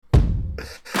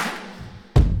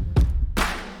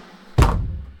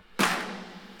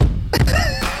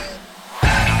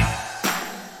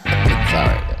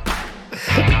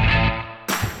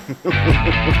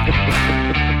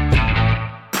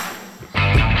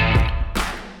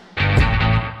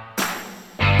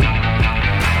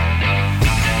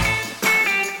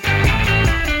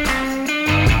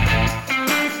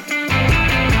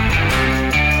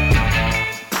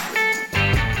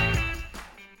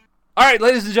All right,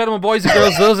 ladies and gentlemen, boys and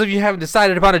girls, those of you who haven't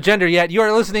decided upon a gender yet, you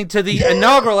are listening to the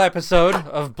inaugural episode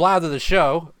of Blather the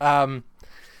Show.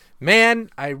 Man,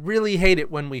 I really hate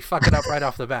it when we fuck it up right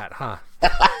off the bat, huh?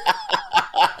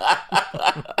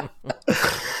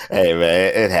 Hey,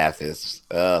 man, it happens.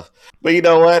 But you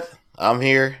know what? I'm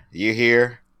here. You're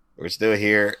here. We're still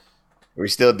here. We're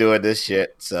still doing this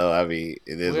shit. So, I mean,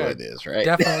 it is what it is, right?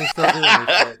 Definitely still doing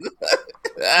this shit.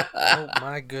 Oh,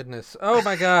 my goodness. Oh,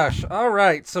 my gosh. All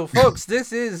right. So, folks,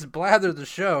 this is Blather the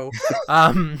Show.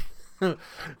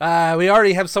 We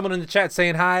already have someone in the chat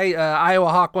saying hi. Iowa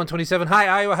Hawk 127. Hi,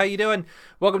 Iowa. How you doing?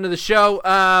 Welcome to the show.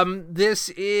 This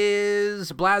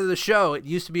is Blather the Show. It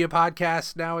used to be a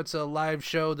podcast. Now it's a live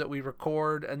show that we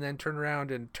record and then turn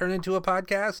around and turn into a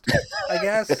podcast, I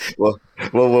guess. well,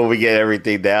 when we get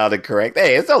everything down and correct.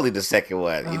 Hey, it's only the second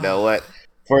one. You know what?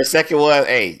 For a second one,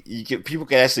 hey, people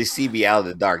can actually see me out in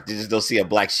the dark. They just don't see a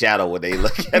black shadow when they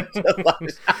look at the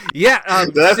light. Yeah,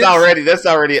 that's already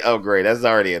an upgrade. That's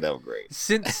already an upgrade.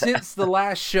 Since the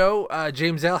last show,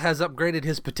 James L has upgraded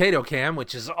his potato cam,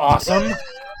 which is awesome.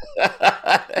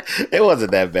 It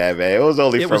wasn't that bad, man. It was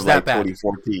only from like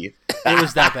 2014. It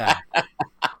was that bad.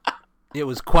 It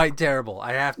was quite terrible,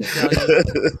 I have to tell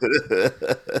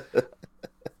you.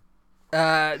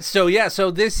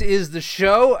 So this is the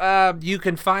show. You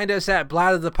can find us at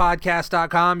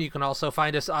blatherthepodcast.com. You can also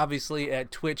find us obviously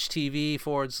at Twitch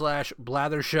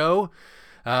TV/Blather Show.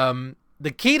 The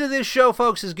key to this show,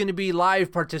 folks, is going to be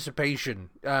live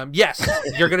participation. Yes,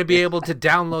 you're going to be able to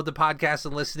download the podcast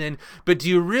and listen in, but do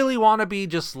you really want to be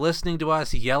just listening to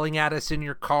us yelling at us in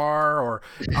your car or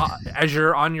as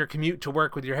you're on your commute to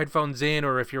work with your headphones in,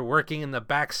 or if you're working in the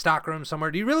back stockroom somewhere?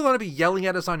 Do you really want to be yelling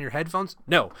at us on your headphones?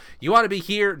 No. You want to be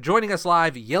here joining us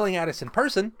live, yelling at us in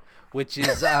person, which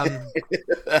is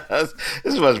this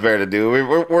is much better to do.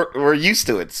 We're used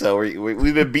to it, so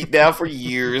we've been beat down for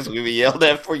years. We've been yelled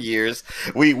at for years.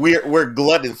 We're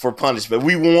glutted for punishment.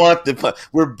 We want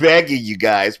we're begging you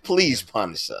guys, please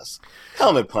punish us.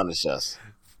 Come and punish us.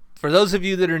 For those of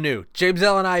you that are new, James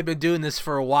L and I have been doing this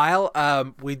for a while.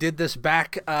 We did this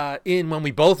back in when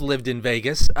we both lived in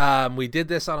Vegas. We did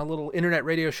this on a little internet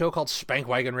radio show called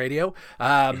Spankwagon Radio.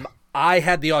 I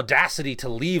had the audacity to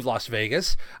leave Las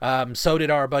Vegas. So did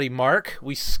our buddy Mark.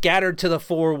 We scattered to the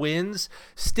four winds.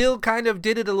 Still kind of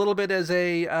did it a little bit as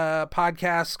a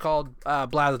podcast called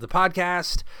Blather the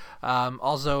Podcast.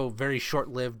 Also very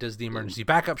short-lived as the emergency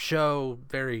backup show.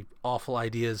 Very awful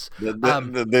ideas.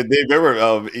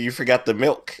 Remember, you forgot the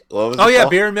milk. What was it called?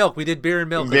 Beer and milk. We did beer and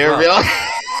milk. Beer and milk.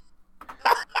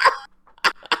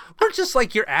 We're just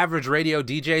like your average radio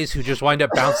DJs who just wind up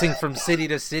bouncing from city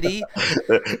to city.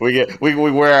 We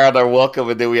wear out our welcome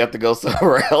and then we have to go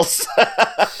somewhere else.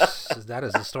 That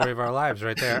is the story of our lives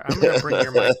right there. I'm going to bring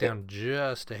your mic down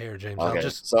just a hair, James. Okay.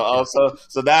 So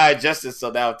now I adjusted,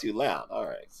 so now I'm too loud. All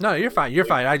right. No, you're fine. You're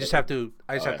fine. I just have to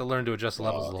learn to adjust the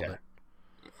levels a little bit.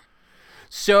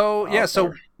 So,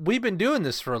 so we've been doing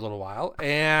this for a little while,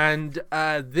 and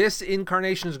this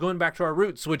incarnation is going back to our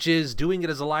roots, which is doing it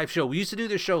as a live show. We used to do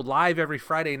this show live every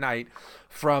Friday night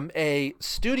from a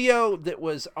studio that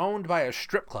was owned by a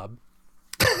strip club.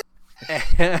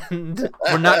 And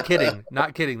we're not kidding.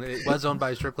 It was owned by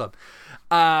a strip club.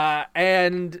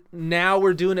 And now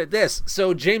we're doing it this.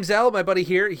 So James L, my buddy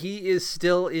here, he is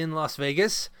still in Las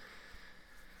Vegas.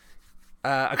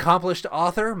 Accomplished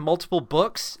author, multiple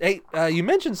books. Hey, you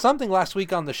mentioned something last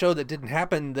week on the show that didn't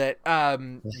happen. That you have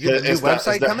a new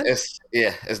website coming. It's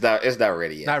not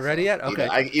ready yet. Not ready yet. Okay.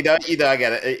 I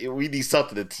gotta. We need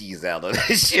something to tease out on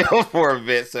this show for a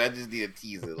bit, so I just need to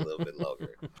tease it a little bit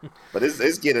longer. But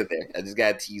it's getting there. I just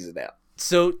gotta tease it out.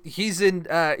 So he's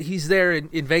there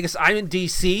in Vegas. I'm in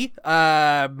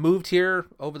DC. Moved here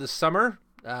over the summer.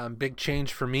 Big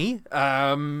change for me.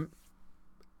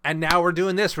 And now we're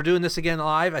doing this. We're doing this again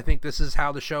live. I think this is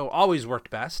how the show always worked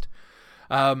best.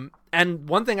 And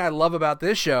one thing I love about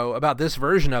this show, about this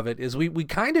version of it, is we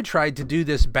kind of tried to do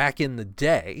this back in the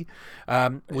day.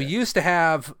 We used to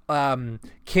have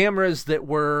cameras that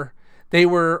were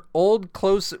old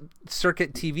closed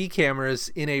circuit TV cameras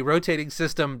in a rotating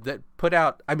system that put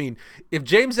out. I mean, if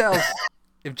James L's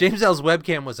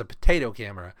webcam was a potato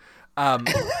camera,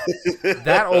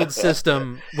 That old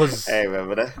system was. Hey,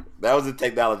 remember that was the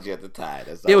technology at the time.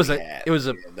 That's all It was we a. had. It was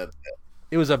a. Yeah,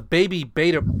 It was a baby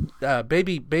beta,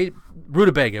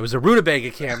 rutabaga. It was a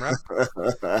rutabaga camera.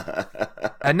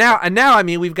 And now, I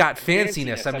mean, we've got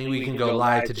fanciness. I mean, we can go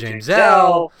live to James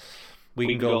L. We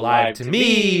can go live to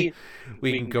me.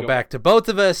 We can go back to both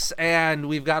of us, and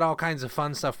we've got all kinds of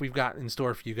fun stuff we've got in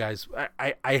store for you guys.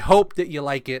 I hope that you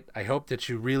like it. I hope that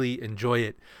you really enjoy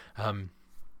it. And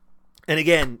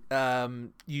again,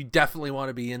 you definitely want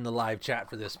to be in the live chat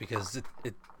for this because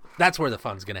that's where the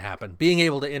fun's going to happen. Being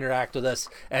able to interact with us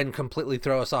and completely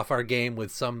throw us off our game with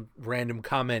some random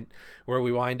comment where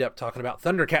we wind up talking about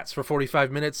Thundercats for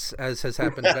 45 minutes, as has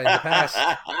happened in the past.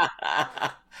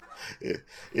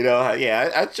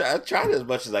 I tried as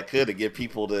much as I could to get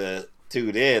people to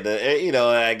tune in.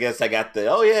 I guess I got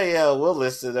we'll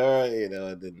listen, or and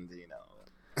then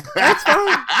That's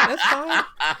fine. That's fine.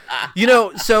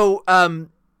 So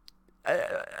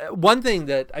one thing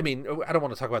that, I mean, I don't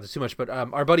want to talk about this too much, but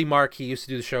our buddy Mark, he used to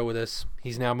do the show with us.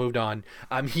 He's now moved on.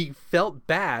 He felt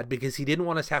bad because he didn't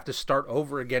want us to have to start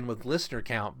over again with listener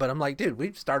count. But I'm like, dude,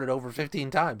 we've started over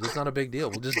 15 times. It's not a big deal.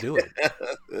 We'll just do it.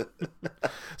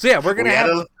 So yeah, we're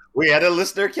gonna we had a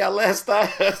listener count last time.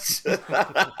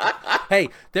 Hey,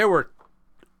 there were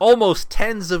almost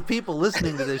tens of people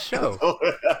listening to this show.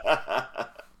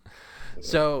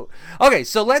 So, okay,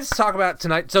 so let's talk about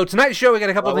tonight. So tonight's show, we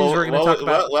got a couple of things we're going to talk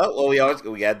about. We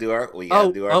got to do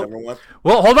our number one.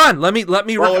 Well, hold on. Let me.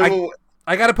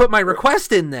 I got to put my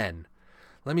request in then.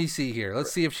 Let me see here.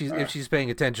 Let's see if she's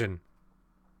paying attention.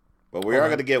 But we are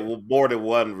going to get more than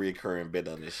one recurring bit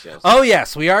on this show. So. Oh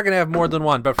yes, we are going to have more than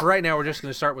one. But for right now, we're just going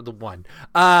to start with the one.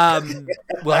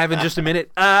 We'll have in just a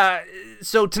minute.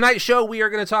 So tonight's show, we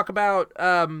are going to talk about.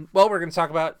 We're going to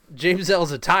talk about James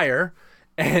L's attire.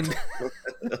 And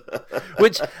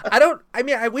which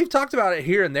we've talked about it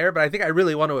here and there, but I think I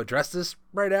really want to address this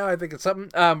right now. I think it's something.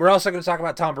 We're also going to talk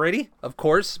about Tom Brady, of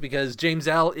course, because James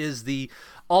L is the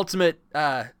ultimate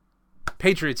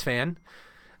Patriots fan.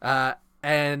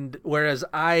 And whereas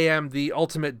I am the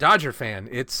ultimate Dodger fan,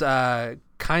 it's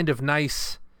kind of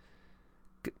nice.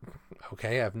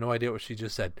 Okay, I have no idea what she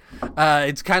just said.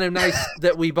 It's kind of nice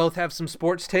that we both have some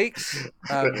sports takes.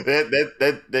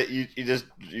 That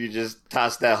you just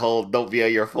toss that whole "don't be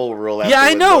on your phone" rule. Yeah,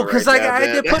 I know, because I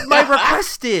had to put my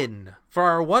request in for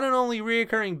our one and only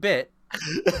reoccurring bit.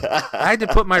 I had to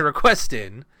put my request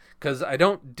in because I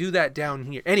don't do that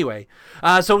down here. Anyway,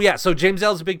 so James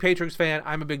L's a big Patriots fan.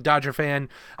 I'm a big Dodger fan.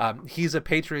 He's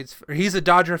a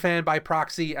Dodger fan by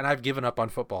proxy, and I've given up on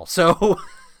football. So.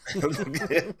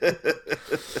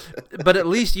 But at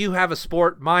least you have a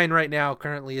sport. Mine right now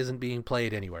currently isn't being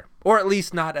played anywhere, or at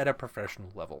least not at a professional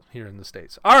level here in the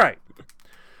States. All right.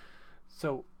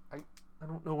 So I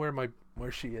don't know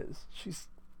where she is.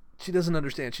 She doesn't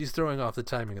understand. She's throwing off the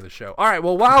timing of the show. All right.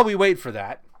 Well, while we wait for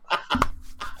that,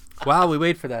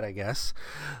 I guess.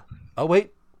 Oh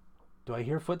wait, do I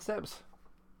hear footsteps?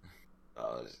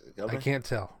 I can't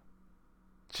tell.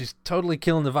 She's totally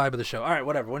killing the vibe of the show. All right,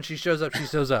 whatever. When she shows up, she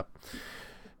shows up.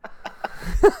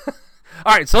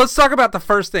 All right, so let's talk about the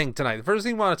first thing tonight. The first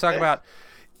thing we want to talk about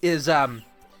is,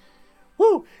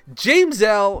 James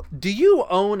L., do you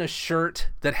own a shirt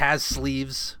that has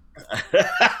sleeves?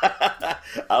 I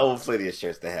own plenty of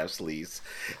shirts that have sleeves.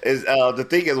 The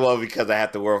thing is, because I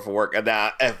have to wear them for work. And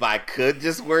now, if I could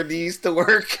just wear these to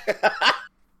work...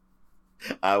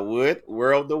 I would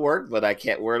wear them to work, but I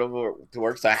can't wear them to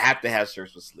work, so I have to have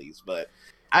shirts with sleeves. But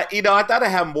I thought I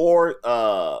had more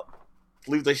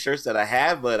sleeveless shirts that I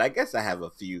have, but I guess I have a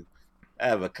few. I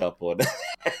have a couple.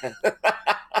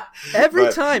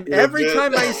 Every time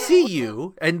I see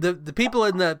you, and the people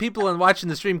watching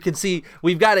the stream can see,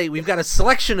 we've got a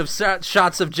selection of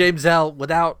shots of James L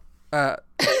without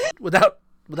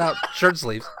shirt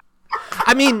sleeves.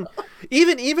 I mean,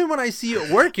 even when I see you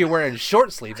at work, you're wearing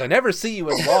short sleeves. I never see you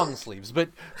with long sleeves. But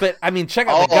I mean, check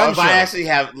out the gun show. I actually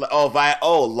have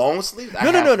long sleeves. No.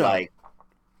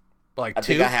 Like I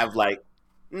think I have I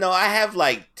have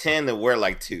 10 to wear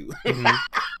 2. Mm-hmm.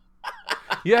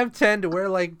 You have 10 to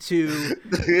wear 2.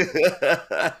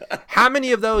 How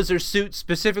many of those are suits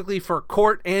specifically for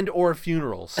court and or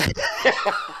funerals?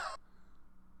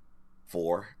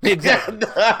 4. Exactly.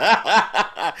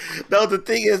 No, the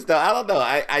thing is, though, I don't know.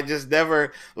 I just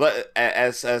never,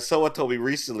 as someone told me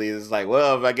recently, it's like,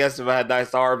 well, I guess if I had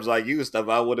nice arms like you and stuff,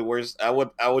 I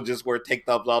would just wear tank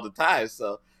tops all the time.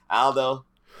 So I don't know.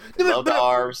 Love the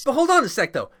arms. But hold on a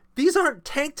sec, though. These aren't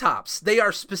tank tops. They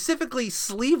are specifically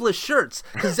sleeveless shirts,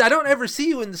 because I don't ever see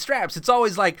you in the straps. It's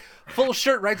always full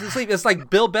shirt right to the sleeve. It's like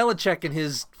Bill Belichick in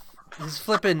his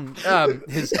flipping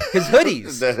his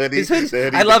hoodies. The hoodie, his hoodies. the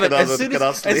hoodie I love it.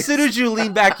 that As soon as you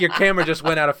lean back, your camera just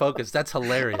went out of focus. That's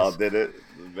hilarious. Oh, did it?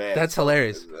 Man, that's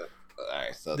hilarious. All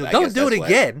right, so don't do it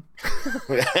again.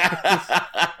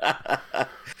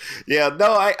 Yeah,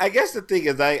 no, I guess the thing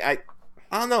is I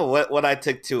don't know what I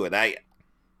took to it.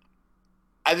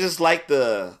 I just like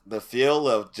the feel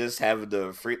of just having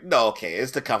the free. No, okay,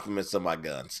 it's the compliments of my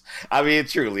guns. I mean,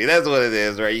 truly, that's what it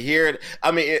is, right? You hear it.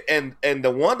 I mean, and the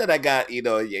one that I got, you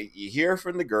hear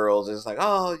from the girls. It's like,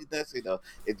 oh, that's it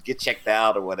get checked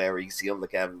out or whatever. You see them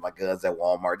look at my guns at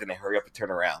Walmart, then they hurry up and turn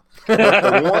around.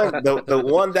 But the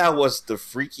one that was the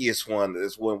freakiest one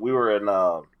is when we were in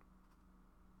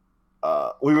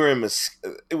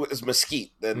it was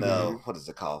Mesquite. Then what is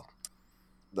it called?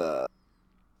 The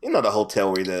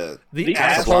hotel where the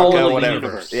Casablanca or whatever.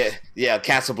 Universe. Yeah,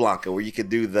 Casablanca, where you could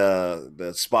do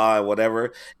the spa and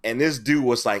whatever. And this dude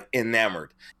was like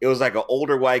enamored. It was like an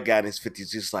older white guy in his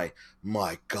 50s, just like,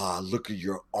 my God, look at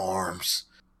your arms.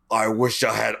 I wish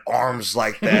I had arms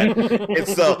like that.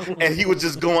 and he was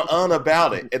just going on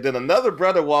about it. And then another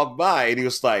brother walked by and he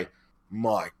was like,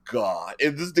 my God.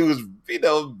 And this dude was,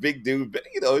 big dude, but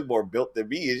he's more built than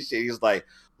me and shit. He's like,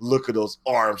 look at those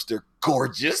arms. They're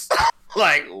gorgeous.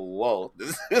 Like, whoa,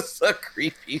 this is a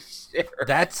creepy shit.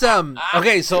 That's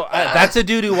okay. So that's a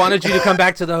dude who wanted you to come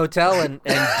back to the hotel and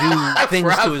do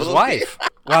things to his wife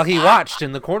while he watched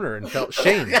in the corner and felt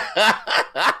shame.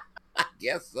 I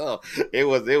guess so. It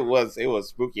was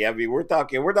spooky. I mean, we're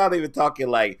not even talking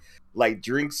like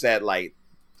drinks at 8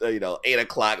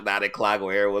 o'clock, 9 o'clock,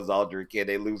 where it was all drinking,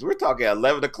 they lose. We're talking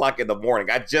 11 o'clock in the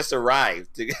morning. I just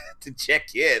arrived to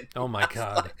check in. Oh my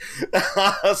God.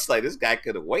 I was like, this guy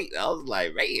couldn't wait. I was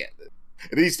like, man. And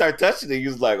then he started touching it. He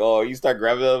was like, oh, you start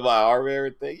grabbing on my arm and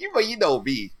everything. You know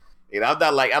me. I'm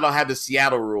not like, I don't have the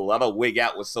Seattle rule. I don't wig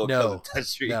out with so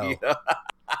touch me. No.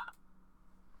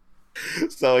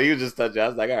 So he was just touching. I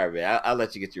was like, all right, man, I'll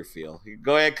let you get your feel. You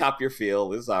go ahead and cop your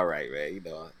feel. It's all right, man.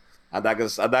 I'm not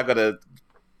gonna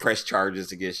press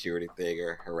charges against you or anything,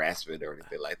 or harassment or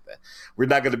anything like that. We're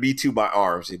not going to Me Too my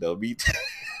arms, Me Too.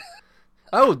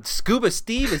 Oh, Scuba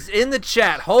Steve is in the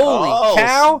chat. Holy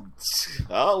cow!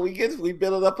 Oh, we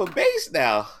built up a base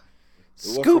now.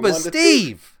 Scuba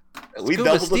Steve. We Scuba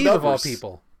doubled Steve the of all numbers.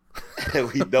 people.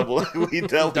 we doubled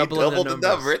the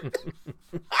number.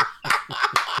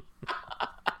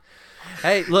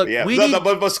 Hey, look,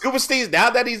 but Scuba Steve, now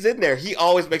that he's in there, he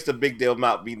always makes a big deal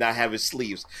about me not having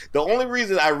sleeves. The only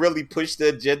reason I really push the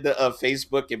agenda of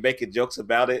Facebook and making jokes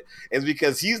about it is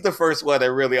because he's the first one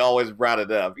that really always brought it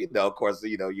up. Of course,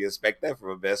 you expect that from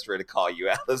a best friend to call you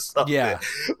out or something. Yeah.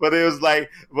 But it was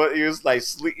like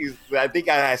sleeves. I think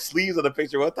I had sleeves on the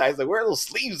picture one time. It's like, where do those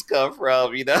sleeves come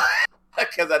from? Because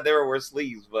I never wear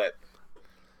sleeves, but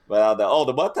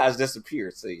the montage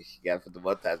disappeared, so you got to put the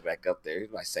montage back up there.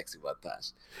 It's my sexy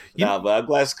montage. But I'm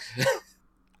glad.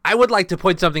 I would like to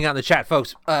point something out in the chat,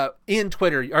 folks. In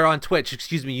Twitter, or on Twitch,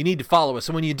 excuse me, you need to follow us.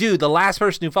 And when you do, the last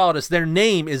person who followed us, their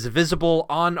name is visible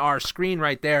on our screen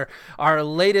right there. Our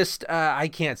latest, I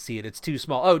can't see it. It's too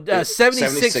small. Oh,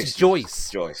 76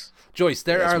 Joyce.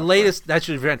 They're our latest. That's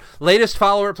your friend. Latest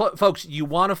follower, folks. You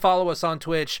want to follow us on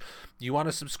Twitch. You want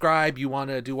to subscribe. You want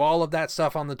to do all of that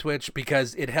stuff on the Twitch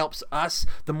because it helps us.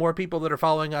 The more people that are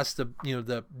following us, the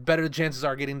better the chances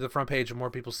are getting to the front page and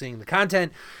more people seeing the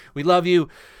content. We love you,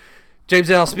 James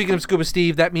L. Speaking of Scuba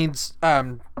Steve, that means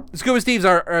Scuba Steve's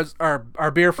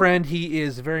our beer friend. He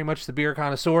is very much the beer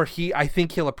connoisseur. I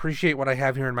think he'll appreciate what I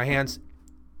have here in my hands.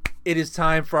 It is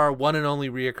time for our one and only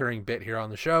reoccurring bit here on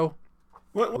the show.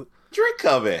 What drink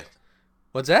come in?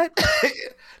 What's that?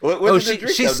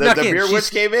 She snuck in. The beer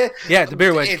witch came in? Yeah, the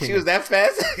beer witch came in. She was that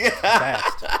fast?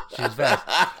 She was fast.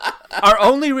 Our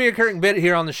only reoccurring bit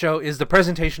here on the show is the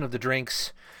presentation of the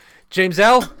drinks. James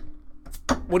L.,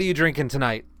 what are you drinking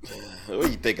tonight? What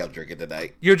do you think I'm drinking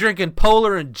tonight? You're drinking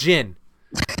Polar and gin.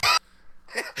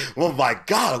 Well, my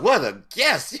God, what a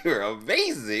guess. You're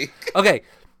amazing. Okay.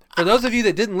 For those of you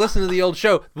that didn't listen to the old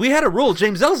show, we had a rule.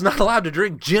 James L's not allowed to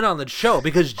drink gin on the show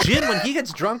because gin, when he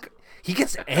gets drunk, he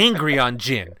gets angry on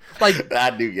gin. Like,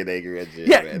 I do get angry on gin,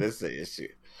 yeah, man. That's the issue.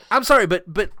 I'm sorry, but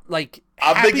like,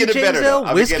 I've been getting James better.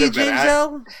 L, whiskey James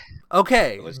L,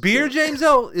 okay. Beer James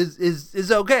L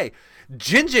is okay.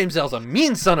 Gin James L's a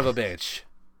mean son of a bitch.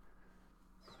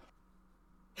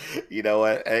 You know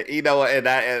what? And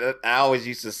I always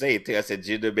used to say it too. I said,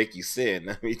 "Gin to make you sin."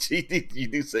 I mean, you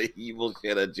do say evil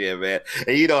shit on gin, man,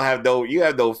 and you have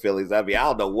no feelings. I mean, I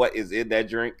don't know what is in that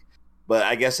drink, but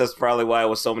I guess that's probably why it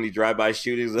was so many drive-by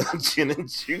shootings of gin and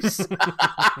juice.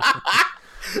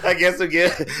 I guess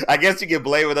you can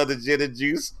blame it on the gin and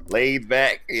juice, laid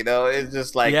back. You know, it's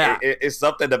just like it's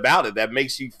something about it that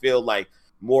makes you feel like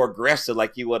more aggressive,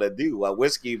 like you want to do. While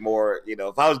whiskey, more, you know,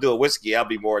 if I was doing whiskey, I'd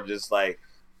be more just like,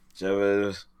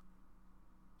 show.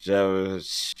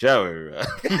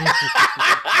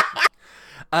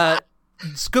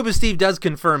 Scuba Steve does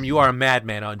confirm you are a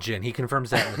madman on gin. He confirms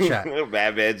that in the chat.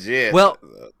 Madman gin. Well,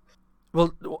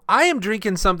 I am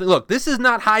drinking something. Look, this is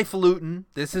not highfalutin.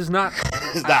 This is not.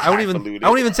 I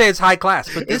won't even say it's high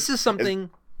class. But this is something.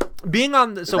 Being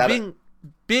on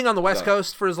the West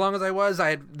Coast for as long as I was,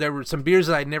 there were some beers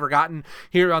that I'd never gotten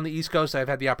here on the East Coast. I've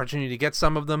had the opportunity to get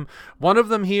some of them. One of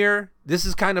them here, this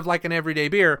is kind of like an everyday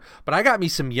beer, but I got me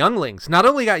some Younglings. Not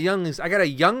only got Younglings, I got a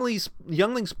Younglings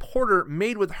porter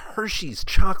made with Hershey's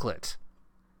chocolate.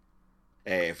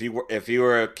 Hey, if you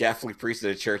were a Catholic priest in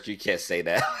the church, you can't say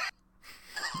that.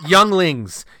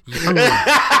 Younglings.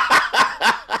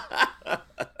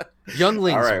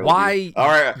 Younglings, all right, why? All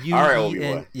right,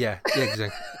 Obi-Wan. Yeah, exactly.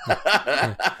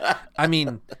 Yeah. I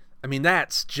mean,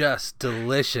 that's just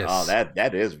delicious. Oh,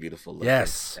 that is beautiful looking.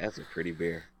 Yes, that's a pretty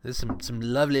beer. This is some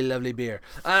lovely beer.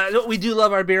 We do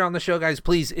love our beer on the show, guys.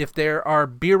 Please, if there are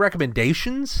beer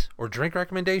recommendations or drink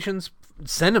recommendations,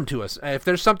 send them to us. If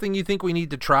there's something you think we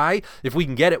need to try, if we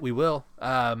can get it, we will.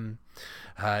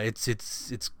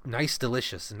 It's nice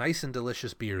and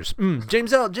delicious beers.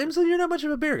 James L, you're not much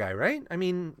of a beer guy, right? I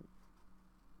mean,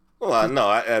 well, no,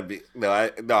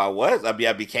 I was.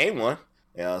 I became one.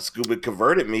 Scuba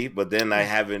converted me, but then I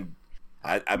haven't.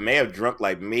 I may have drunk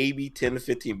like maybe 10 to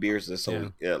 15 beers or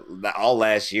so, all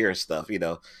last year and stuff. You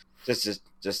know, just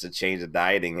to change the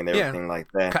dieting and everything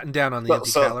like that. Cutting down on the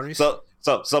empty calories.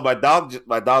 So my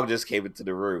dog just came into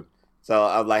the room. So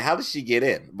I'm like, how did she get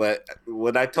in? But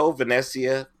when I told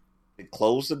Vanessa to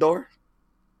close the door,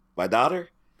 my daughter,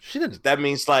 she didn't. That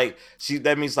means like she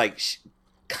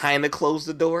kind of closed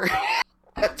the door.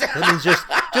 That means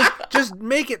just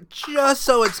make it just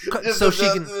so it's so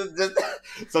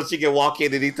she can walk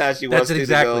in anytime she wants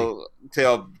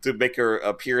to make her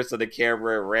appearance on the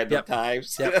camera at random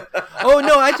times. Yep. Oh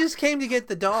no, I just came to get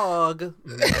the dog.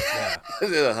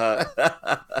 Yeah.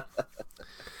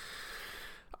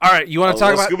 All right, you want to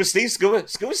talk about Scuba Steve?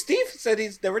 Scuba Steve said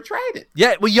he's never tried it.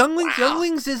 Yeah, well,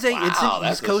 Younglings is it's an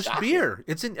East Coast beer.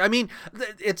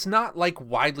 It's not like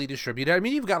widely distributed. I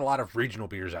mean, you've got a lot of regional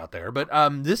beers out there, but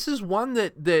this is one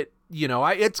that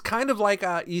it's kind of like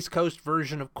a East Coast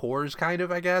version of Coors, kind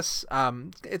of, I guess.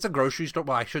 It's a grocery store.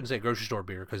 Well, I shouldn't say grocery store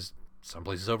beer because some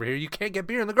places over here you can't get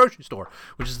beer in the grocery store,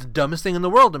 which is the dumbest thing in the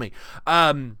world to me.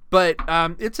 But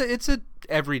it's a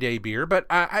everyday beer. But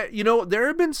there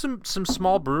have been some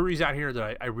small breweries out here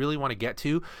that I really want to get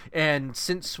to, and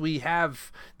since we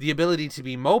have the ability to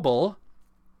be mobile,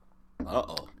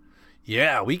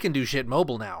 yeah, we can do shit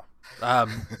mobile now.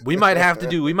 We might have to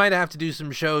do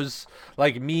some shows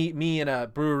like me in a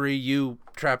brewery, you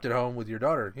trapped at home with your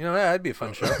daughter. That'd be a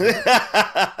fun show.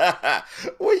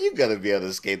 Well, you gotta be able to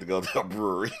escape to go to a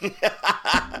brewery.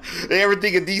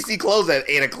 Everything in DC closes at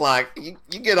 8:00.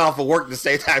 You get off of work the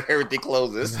same time everything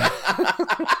closes.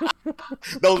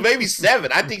 Those maybe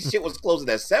 7. I think shit was closing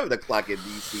at 7:00 in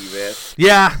DC, man.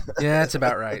 Yeah, that's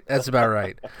about right.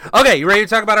 Okay, you ready to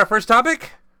talk about our first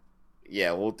topic?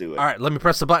 Yeah, we'll do it. All right, let me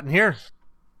press the button here.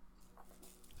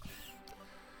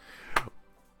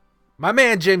 My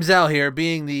man James L here,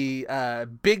 being the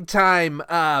big time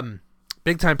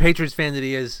Patriots fan that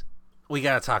he is, we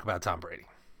got to talk about Tom Brady.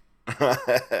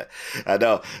 I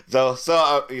know. So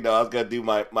I was gonna do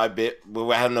my bit.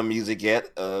 We haven't no music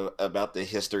yet about the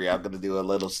history. I'm gonna do a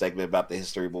little segment about the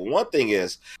history. But one thing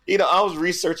is, I was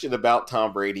researching about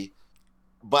Tom Brady.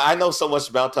 But I know so much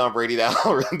about Tom Brady that I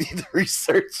don't really need to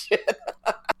research it.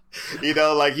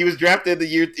 Like he was drafted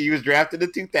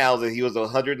in 2000. He was the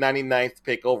 199th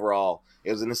pick overall.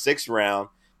 It was in the 6th round.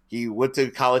 He went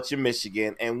to college in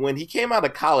Michigan, and when he came out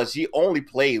of college, he only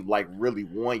played like really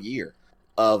 1 year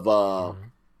of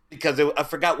because I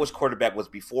forgot which quarterback was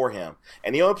before him,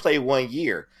 and he only played 1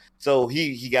 year. So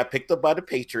he got picked up by the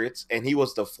Patriots, and he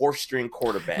was the 4th string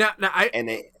quarterback. Now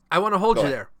I want to hold you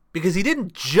there. Because he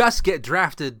didn't just get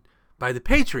drafted by the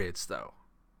Patriots, though.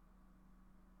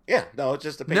 Yeah, no, it's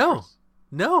just the Patriots.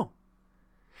 No.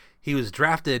 He was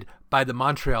drafted by the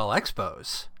Montreal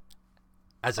Expos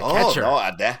as a catcher. Oh,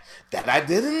 no, that I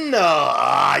didn't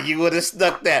know. You would have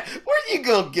snuck that. Where'd you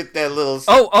go get that little...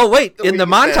 Oh, wait. In the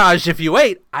montage, if you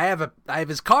wait, I have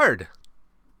his card.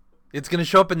 It's going to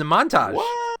show up in the montage.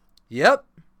 What? Yep.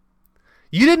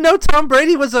 You didn't know Tom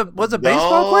Brady was a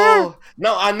baseball player?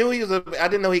 No, I knew he was I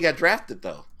didn't know he got drafted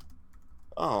though.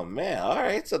 Oh man, all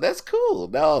right, so that's cool.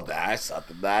 No, that's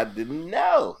something that I didn't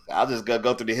know. I'll just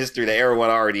go through the history that everyone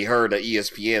already heard of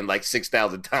ESPN like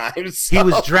 6,000 times. So. He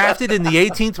was drafted in the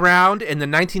 18th round in the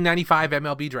 1995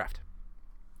 MLB draft.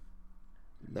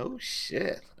 No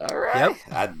shit. All right. Yep.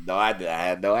 I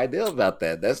had no idea about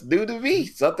that. That's new to me.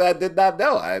 Something I did not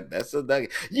know. That's a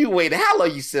nugget. You wait. How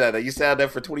long you sat out there? You sat out there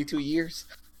for 22 years.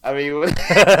 I mean,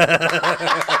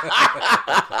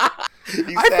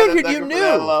 I figured you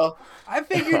knew. I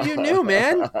figured you knew,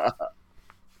 man.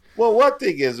 Well, one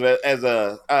thing is,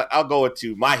 I'll go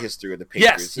into my history of the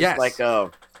Patriots. Yes. It's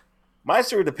like my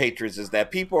history of the Patriots is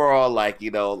that people are all like,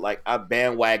 like I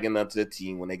bandwagon onto the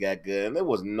team when they got good, and it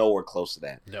was nowhere close to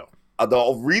that. No.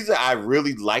 The reason I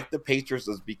really liked the Patriots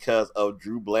was because of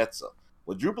Drew Bledsoe.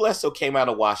 When Drew Bledsoe came out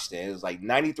of Washington, it was like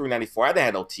 93, 94. I didn't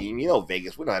have no team.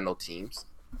 Vegas, we don't have no teams.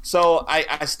 So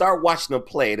I started watching him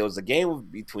play. There was a game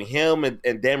between him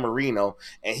and Dan Marino,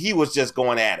 and he was just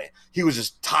going at it. He was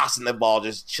just tossing the ball,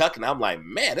 just chucking. I'm like,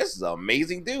 man, this is an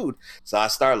amazing dude. So I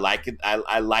started liking.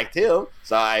 I liked him.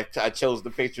 So I chose the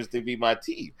Patriots to be my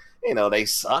team. They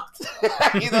sucked.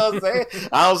 You know what I'm saying?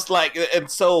 I was like,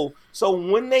 and so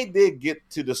when they did get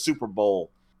to the Super Bowl,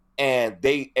 and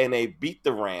they beat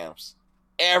the Rams,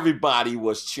 everybody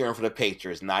was cheering for the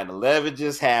Patriots. 9/11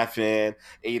 just happened.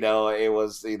 It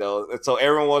was, so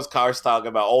everyone was talking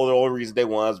about, the only reason they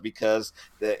won is because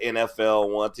the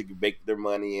NFL wanted to make their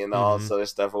money and all this other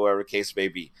stuff, or whatever the case may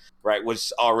be, right?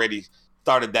 Which already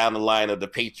started down the line of the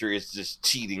Patriots just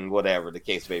cheating, whatever the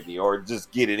case may be, or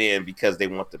just get it in because they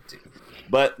want them to.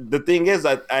 But the thing is,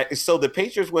 so the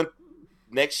Patriots went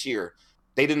next year.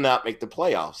 They did not make the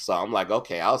playoffs. So I'm like,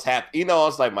 okay, I was happy.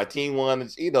 It's like my team won,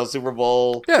 Super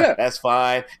Bowl. Yeah. That's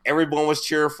fine. Everyone was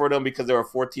cheering for them because they were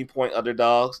 14-point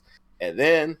underdogs. And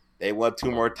then they won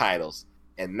 2 more titles.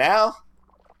 And now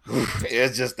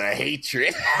it's just a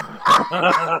hatred.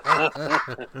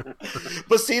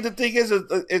 But see, the thing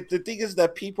is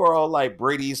that people are all like,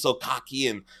 Brady's so cocky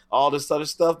and all this other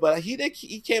stuff. But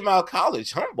he came out of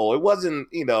college humble. It wasn't,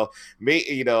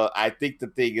 I think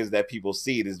the thing is that people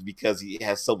see it is because he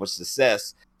has so much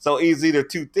success. So it's either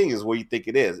two things. What you think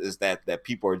it is that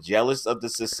people are jealous of the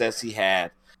success he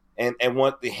had and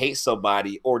want to hate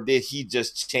somebody, or did he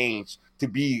just change to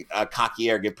be a cocky,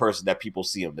 arrogant person that people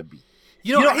see him to be?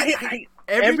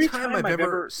 Every time I've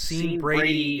ever seen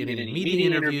Brady in any media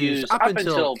interviews, up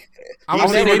until I would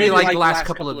say maybe like the last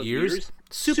couple of years,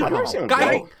 super humble.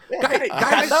 Guy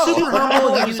super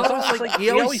humble. He was always like, he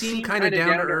always seemed kind of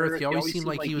down to earth. He always seemed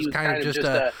like he was kind of just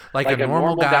a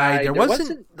normal guy. There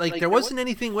wasn't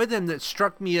anything with him that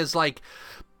struck me as like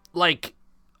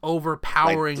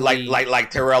overpowering,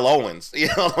 like Terrell Owens. You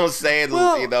know what I'm saying?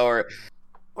 Well,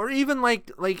 or even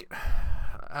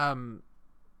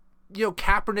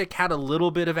Kaepernick had a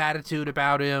little bit of attitude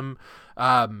about him.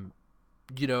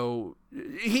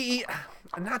 He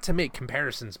not to make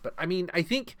comparisons, but I mean, I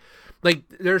think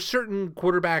there are certain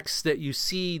quarterbacks that you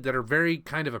see that are very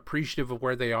kind of appreciative of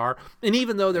where they are. And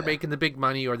even though they're making the big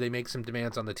money or they make some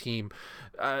demands on the team,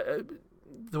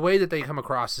 the way that they come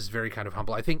across is very kind of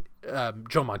humble. I think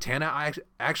Joe Montana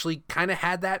actually kind of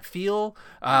had that feel.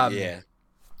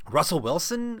 Russell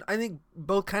Wilson, I think,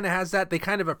 both kind of has that. They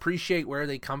kind of appreciate where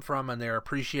they come from, and they're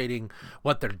appreciating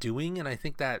what they're doing, and I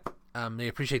think that they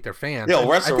appreciate their fans.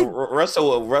 Russell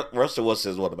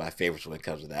Wilson is one of my favorites when it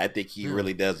comes to that. I think he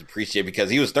really does appreciate, because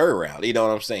he was third round. You know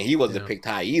what I'm saying? He wasn't picked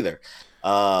high either.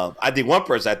 I think one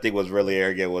person I think was really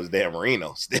arrogant was Dan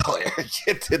Marino. Still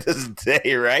arrogant to this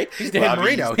day, right? He's Dan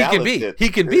Marino. He can be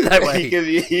that way.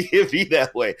 He can be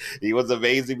that way. He was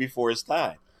amazing before his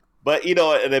time. But,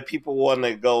 and then people want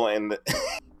to go and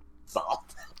salt.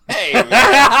 Hey, man,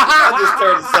 I just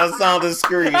turned the on the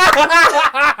screen.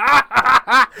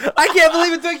 I can't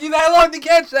believe it took you that long to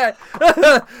catch that.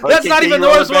 That's not even the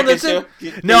worst one that's in.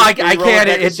 No, I can't.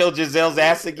 It showed Giselle's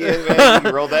ass again, man.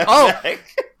 You roll that back.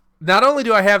 Not only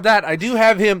do I have that, I do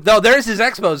have him. Though there's his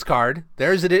Expos card.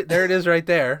 There it is right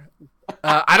there.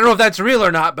 I don't know if that's real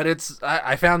or not, but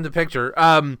I found the picture.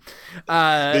 So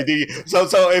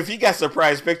if you got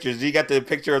surprise pictures, you got the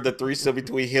picture of the threesome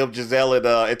between him, Giselle, and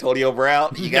Antonio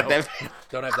Brown. You got that?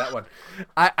 Don't have that one.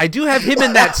 I do have him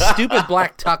in that stupid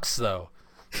black tux though.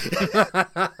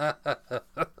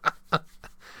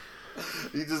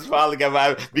 You just finally got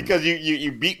my, because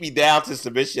you beat me down to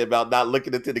submission about not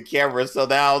looking into the camera. So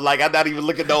now I'm not even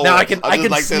looking nowhere. Now I can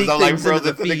sneak things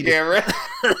into the camera.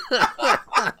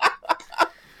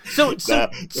 So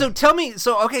tell me,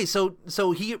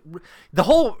 so he, the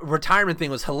whole retirement thing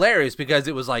was hilarious because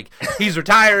it was like he's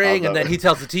retiring and then he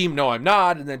tells the team, no, I'm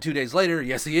not, and then 2 days later,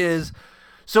 yes, he is.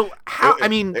 So how? I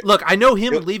mean, look, I know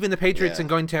him leaving the Patriots Yeah. and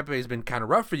going to Tampa Bay has been kind of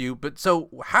rough for you, but so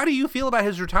how do you feel about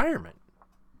his retirement?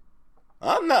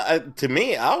 I'm not. To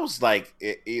me, I was like,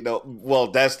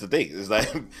 well, that's the thing. It's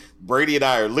like Brady and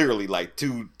I are literally like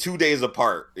two days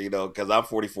apart. Because I'm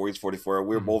 44, he's 44.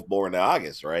 We're both born in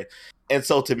August, right? And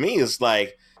so to me, it's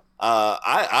like,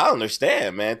 I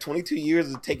understand, man. 22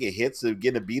 years of taking hits of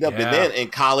getting beat up, and then in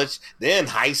college, then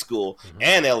high school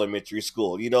and elementary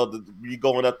school. You're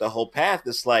going up the whole path.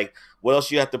 It's like, what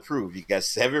else you have to prove? You got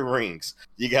 7 rings.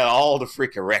 You got all the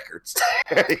freaking records.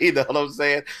 You know what I'm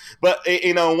saying? But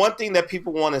one thing that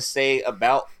people want to say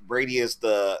about Brady is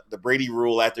the Brady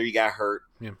rule after he got hurt.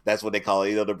 Yeah. That's what they call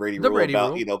it. The Brady The rule Brady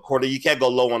about rule. you can't go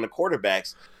low on the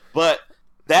quarterbacks. But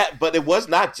it was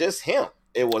not just him.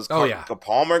 It was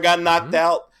Palmer got knocked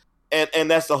out. And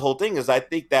that's the whole thing is I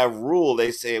think that rule, they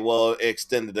say, well, it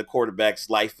extended the quarterback's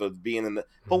life of being in the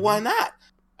 – but why not?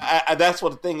 That's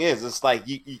what the thing is. It's like,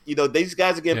 these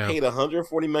guys are getting paid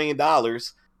 $140 million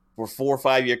for 4 or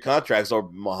 5 year contracts, or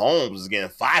Mahomes is getting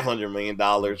 $500 million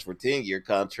for 10-year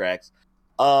contracts.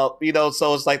 So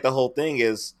it's like the whole thing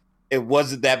is it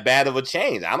wasn't that bad of a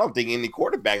change. I don't think any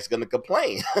quarterback is going to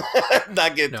complain.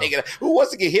 Not getting taken. Who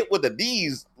wants to get hit with the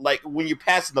knees like when you're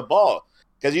passing the ball?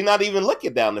 Because you're not even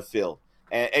looking down the field.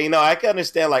 And I can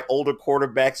understand like older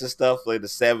quarterbacks and stuff like the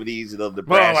 70s, the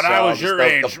Bradshaw when I was your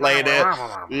age, complaining.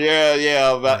 About,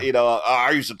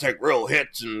 I used to take real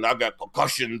hits and I got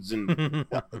concussions and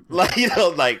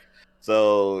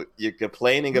so you're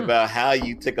complaining about how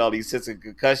you took all these hits and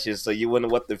concussions, so you wouldn't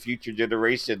want the future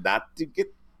generation not to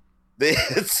get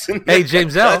this. Hey,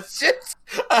 James L.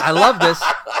 I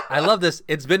love this.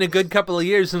 It's been a good couple of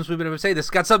years since we've been able to say this.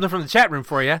 Got something from the chat room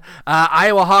for you.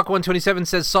 Iowa Hawk 127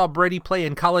 says, saw Brady play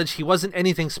in college. He wasn't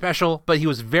anything special, but he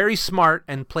was very smart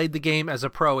and played the game as a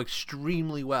pro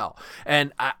extremely well.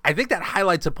 And I think that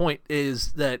highlights a point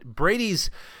is that Brady's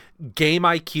game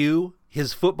IQ,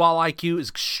 his football IQ is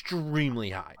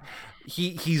extremely high.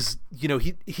 He's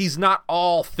not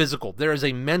all physical. There is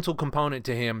a mental component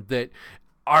to him that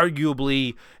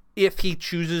arguably, if he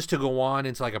chooses to go on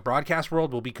into like a broadcast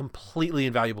world, will be completely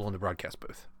invaluable in the broadcast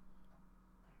booth.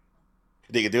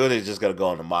 They can do it. He's just gonna go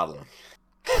on the modeling.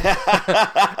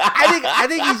 I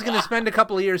think he's going to spend a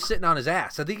couple of years sitting on his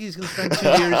ass. I think he's going to spend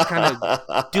 2 years kind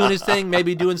of doing his thing,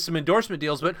 maybe doing some endorsement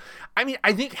deals. But I mean,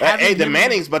 I think having the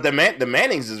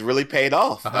Mannings is really paid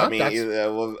off. I mean,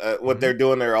 what they're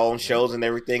doing, their own shows and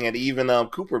everything, and even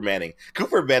Cooper Manning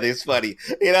is funny.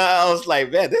 I was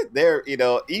like, man, they're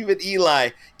even Eli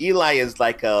is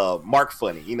like Mark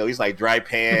funny. He's like dry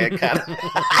pan kind of.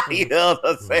 You know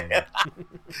what I'm saying?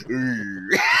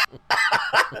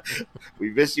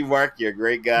 We miss you, Mark. You're a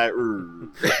great guy.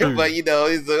 But he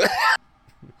does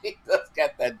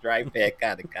got that dry pan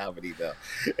kind of comedy though,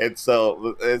 and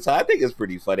so I think it's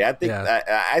pretty funny. I think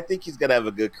I think he's gonna have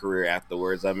a good career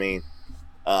afterwards. I mean,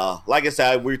 like I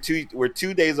said, we're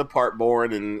 2 days apart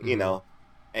born, and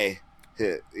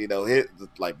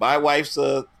like my wife's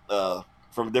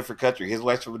from a different country. His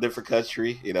wife's from a different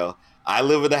country. I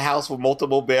live in a house with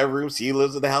multiple bedrooms. He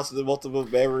lives in a house with multiple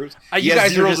bedrooms. You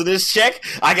guys zeros in his check.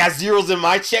 I got zeros in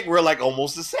my check. We're like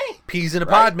almost the same. Peas in a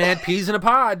pod, man. Peas in a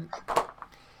pod.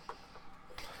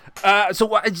 How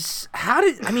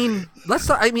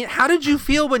did you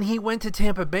feel when he went to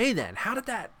Tampa Bay then? How did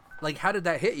that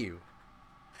hit you?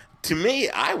 To me,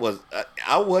 I was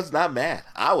not mad.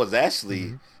 I was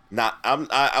actually not.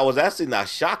 I was actually not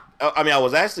shocked. I mean, I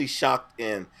was actually shocked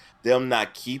in them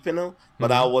not keeping him,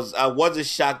 but I wasn't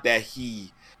shocked that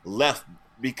he left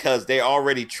because they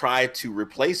already tried to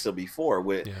replace him before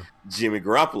with Jimmy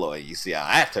Garoppolo. And you see how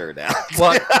that turned out.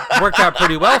 Well, it worked out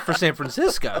pretty well for San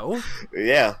Francisco.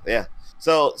 Yeah.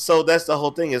 So that's the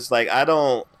whole thing. It's like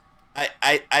I'm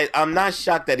not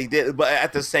shocked that he did, but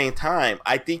at the same time,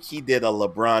 I think he did a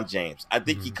LeBron James. I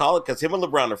think he called it because him and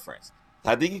LeBron are friends.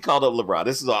 I think he called up LeBron.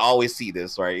 This is I always see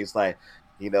this, right? It's like,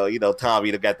 Tom,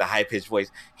 got the high pitched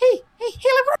voice. Hey,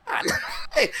 LeBron.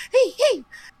 hey,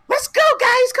 let's go,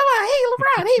 guys. Come on. Hey,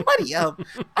 LeBron. Hey, buddy. I'm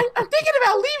thinking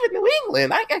about leaving New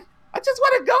England. I just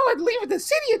want to go and leave the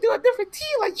city and do a different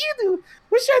team like you do.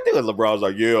 What should I do? And LeBron's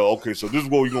like, yeah, okay, so this is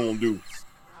what we're going to do.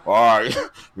 All right,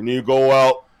 you need to go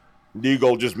out. You need to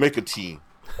go just make a team.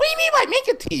 What do you mean by make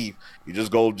a team? You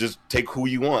just take who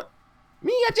you want.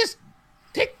 Me, I just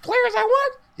take players I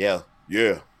want? Yeah.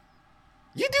 You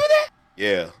do that?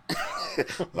 Yeah.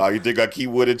 Oh, you think I keep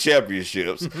winning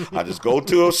championships? I just go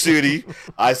to a city.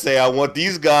 I say I want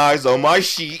these guys on my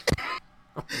sheet.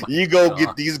 You go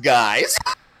get these guys.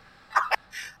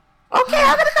 Okay,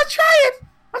 I'm going to go try it.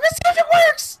 I'm going to see if it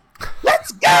works.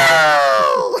 Let's go.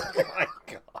 Oh, my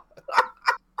God.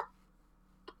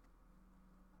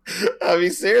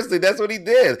 mean, seriously, that's what he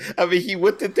did. I mean, he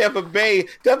went to Tampa Bay.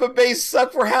 Tampa Bay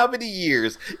sucked for how many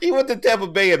years? He went to Tampa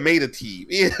Bay and made a team.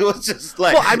 It was just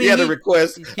like, well, I mean, he had a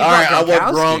request. All right, I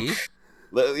want Gronk.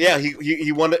 Yeah,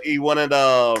 he wanted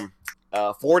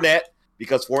Fournette.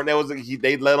 Because Fournette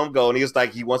they let him go, and he was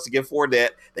like, he wants to get Fournette.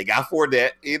 They got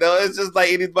Fournette. You know, it's just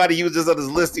like anybody. He was just on his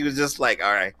list. He was just like,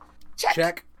 all right,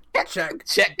 check. Of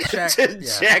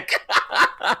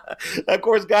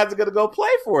course, guys are gonna go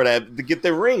play for that to get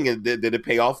the ring. And did it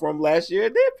pay off for him last year?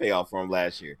 It did pay off for him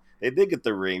last year. They did get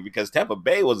the ring because Tampa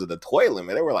Bay was in the toilet,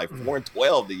 man. They were like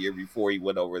 4-12 the year before he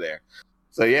went over there.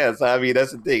 So yeah, I mean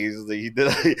that's the thing.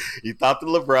 He thought to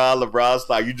LeBron. LeBron's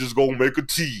like, you just gonna make a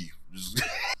team.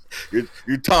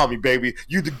 You're Tommy, baby.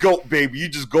 You the GOAT, baby. You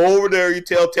just go over there. You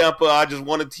tell Tampa, I just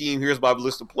want a team. Here's my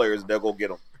list of players. And they'll go get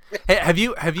them. Hey, have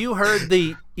you heard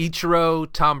the Ichiro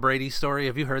Tom Brady story?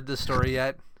 Have you heard this story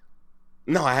yet?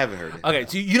 No, I haven't heard it. Okay,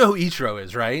 so you know who Ichiro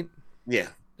is, right? Yeah.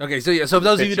 Okay, so for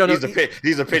those of you who don't know,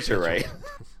 he's a pitcher, right?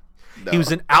 No. He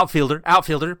was an outfielder.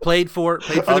 Played for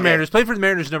the Mariners. Played for the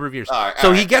Mariners a number of years.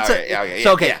 He gets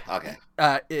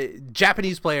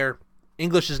Japanese player.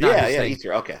 English is not his thing.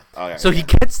 Easter. Okay. He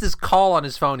gets this call on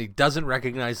his phone. He doesn't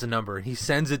recognize the number. He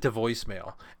sends it to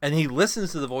voicemail, and he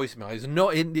listens to the voicemail. He's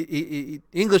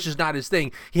English is not his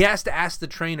thing. He has to ask the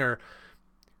trainer.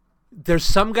 There's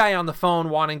some guy on the phone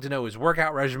wanting to know his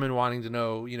workout regimen, wanting to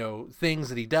know, things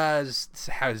that he does,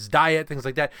 his diet, things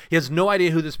like that. He has no idea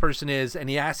who this person is,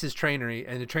 and he asks his trainer,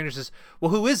 and the trainer says,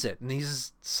 "Well, who is it?" And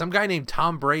he's some guy named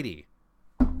Tom Brady.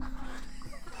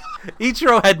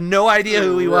 Ichiro had no idea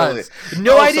who he was.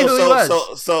 No idea who he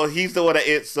was. So he's the one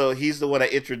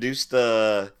that introduced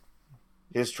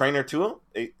his trainer to him.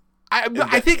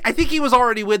 I think he was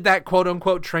already with that quote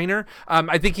unquote trainer.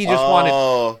 I think he just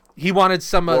wanted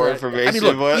some more information. I mean,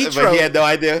 look, Ichiro, but he had no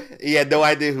idea. He had no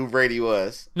idea who Brady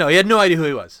was. No, he had no idea who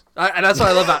he was. And that's what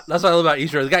I love about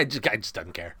Ichiro. The guy just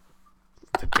doesn't care.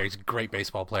 He's a great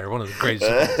baseball player. One of the greatest.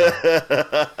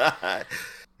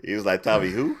 He was like,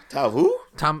 Tommy who? Tom who?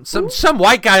 Tom, some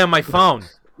white guy on my phone.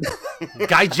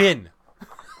 Guy Jin.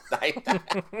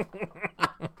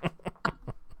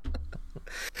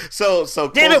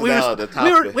 So damn it,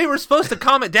 we were supposed to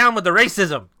calm it down with the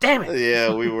racism. Damn it.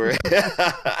 Yeah, we were.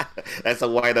 That's a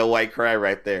white on white cry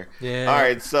right there. Yeah. All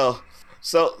right, so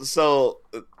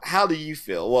how do you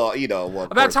feel? Well,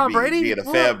 about Tom Brady being a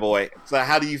fanboy. So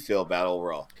how do you feel about it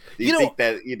overall? Do you think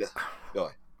that go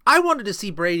ahead. I wanted to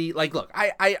see Brady. Like, look,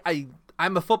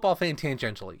 I'm a football fan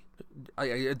tangentially,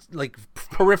 it's like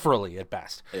peripherally at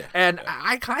best, and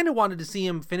I kind of wanted to see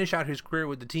him finish out his career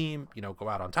with the team. Go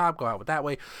out on top, go out with that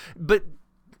way. But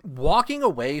walking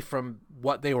away from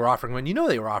what they were offering him, and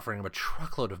they were offering him a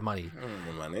truckload of money.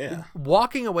 Yeah.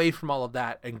 Walking away from all of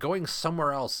that and going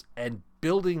somewhere else and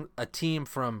building a team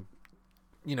from,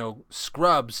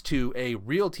 scrubs to a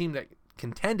real team that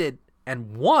contended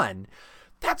and won.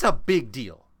 That's a big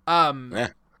deal. And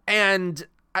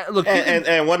look,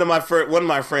 and one of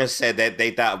my friends said that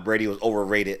they thought Brady was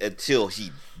overrated until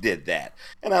he did that.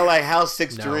 And I'm like, how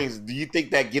six rings? Do you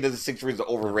think that getting the 6 rings are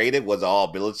overrated? Was it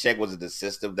all Belichick? Was it the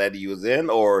system that he was in,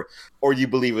 or you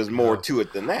believe there's more to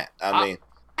it than that? I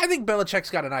think Belichick's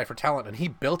got an eye for talent, and he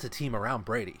built a team around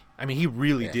Brady. I mean, he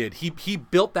really did. He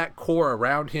built that core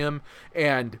around him,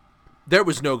 and there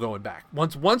was no going back.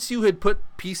 Once you had put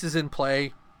pieces in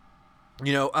play.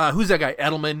 Who's that guy?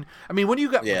 Edelman. I mean, when you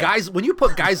got guys, when you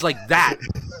put guys like that,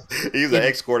 he's an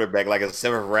ex-quarterback, like a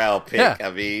 7th round pick. Yeah.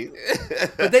 I mean,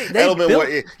 but they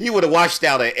Edelman, he would have washed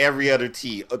out at every other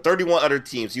team, 31 other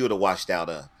teams. He would have washed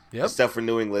out except for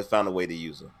New England, found a way to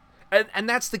use him. And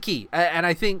that's the key. And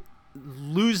I think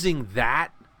losing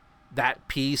that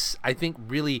piece, I think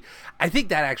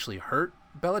that actually hurt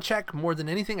Belichick more than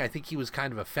anything. I think he was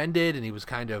kind of offended and he was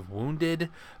kind of wounded.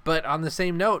 But on the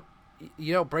same note,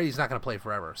 Brady's not going to play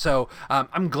forever. So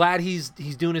I'm glad he's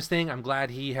doing his thing. I'm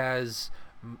glad he has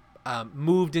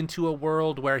moved into a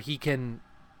world where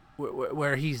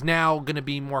where he's now going to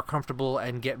be more comfortable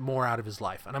and get more out of his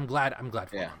life. And I'm glad for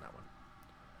him on that one.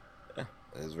 Yeah,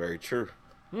 that's very true.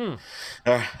 You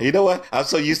know what? I'm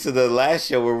so used to the last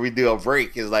show where we do a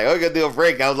break. It's like, we're going to do a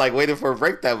break. I was like waiting for a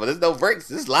break time, but there's no breaks.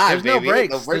 This is live, baby. There's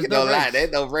no breaking,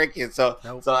 There's no breaking. So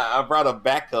I brought a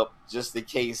backup just in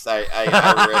case I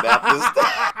ran out this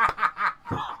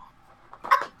time.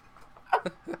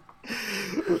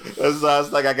 So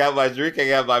it's like I got my drink, I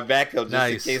got my backup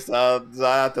just in case I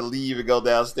have to leave and go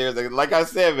downstairs. And like I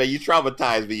said, man, you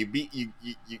traumatized me. You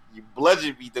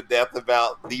bludgeoned me to death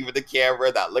about leaving the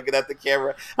camera, not looking at the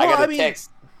camera. Well, I got a text.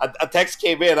 A text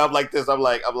came in. I'm like this. I'm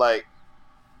like.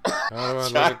 How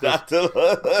do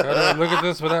I look at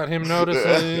this without him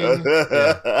noticing?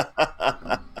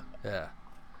 Yeah.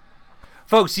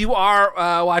 Folks, you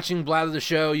are watching Blather the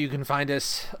Show. You can find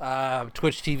us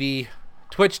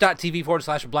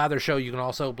twitch.tv/Blather Show. You can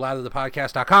also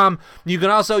blatherthepodcast.com. You can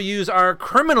also use our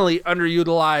criminally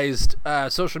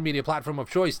underutilized social media platform of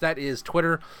choice. That is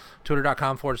Twitter,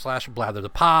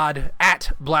 twitter.com/blatherthepod,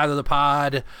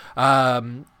 @blatherthepod.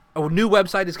 A new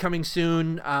website is coming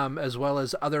soon, as well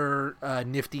as other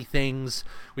nifty things.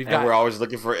 We're always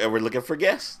looking for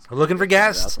guests. We're looking for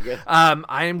guests.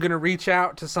 I am going to reach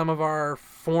out to some of our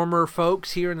former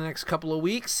folks here in the next couple of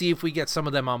weeks, see if we get some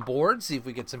of them on board, see if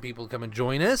we get some people to come and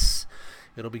join us.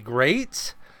 It'll be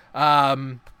great.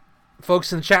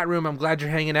 Folks in the chat room, I'm glad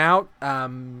you're hanging out.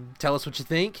 Tell us what you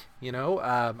think.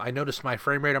 I noticed my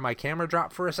frame rate on my camera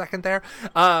dropped for a second there.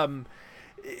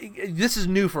 This is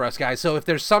new for us, guys, so if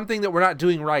there's something that we're not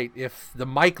doing right, if the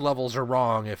mic levels are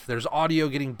wrong, if there's audio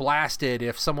getting blasted,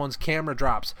 if someone's camera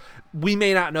drops, we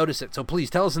may not notice it, so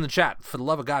please tell us in the chat. For the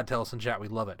love of God, tell us in the chat.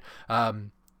 We'd love it.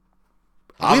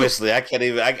 Obviously, I can't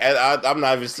even. I'm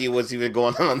not even seeing what's even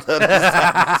going on the other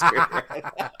side of the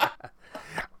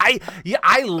screen.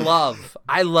 I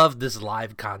love this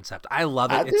live concept. I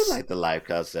love it. I do like the live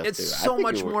concept. It's too. so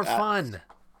much more fun.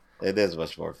 It is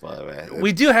much more fun, man.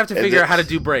 We do have to figure out how to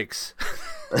do breaks.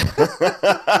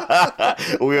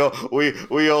 we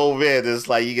old men. It's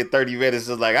like you get 30 minutes.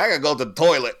 It's like I gotta go to the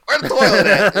toilet. Where's the toilet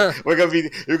at?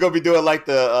 You're gonna be doing like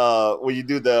the when you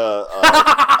do the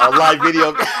live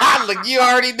video. Look, you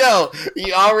already know.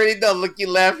 Look, you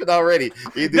laughing already.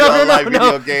 You do live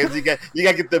video games. You got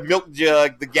to get the milk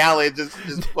jug, the gallon. Just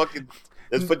fucking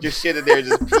just put your shit in there, and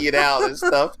just pee it out and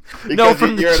stuff. Because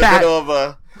from you're the in the middle of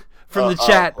a. From the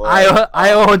chat,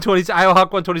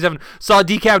 IOHawk127 saw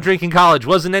Decaf drink in college.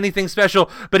 Wasn't anything special,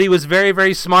 but he was very,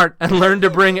 very smart and learned to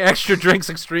bring extra drinks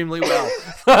extremely well.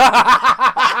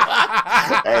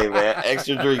 Hey, man,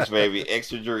 extra drinks, baby.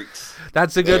 Extra drinks.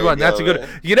 That's a good one. That's a good one.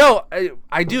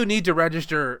 I do need to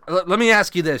register. Let me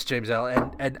ask you this, James L.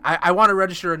 And I want to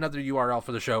register another URL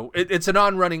for the show. It's an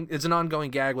ongoing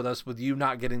gag with you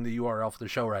not getting the URL for the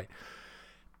show right.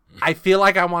 I feel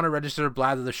like I want to register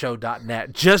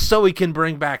blathertheshow.net just so we can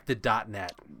bring back the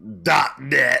 .net.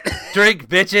 .net. Drink,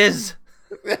 bitches.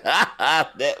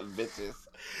 Net, bitches.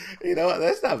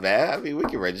 That's not bad. I mean, we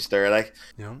can register. Like,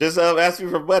 just ask me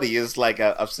for money. It's like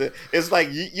it's like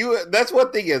you. That's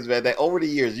one thing is, man. That over the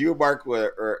years, you and Mark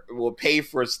will pay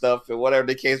for stuff and whatever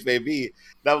the case may be.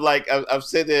 And I'm like, I'm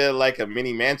sitting in like a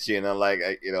mini mansion. I'm like,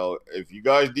 if you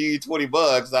guys need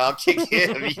 $20, I'll kick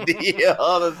in.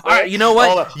 All right, you know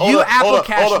what? Apple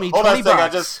Cash me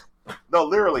 $20.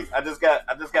 Literally, I just got.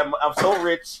 I'm so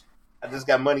rich. I just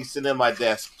got money sitting in my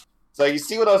desk. So you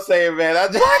see what I'm saying, man?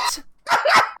 What?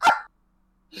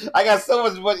 I got so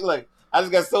much money. Like, I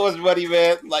just got so much money,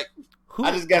 man. Like,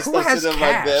 I just got stuff sitting in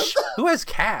my desk. Who has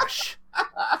cash?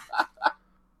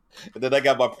 And then I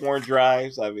got my porn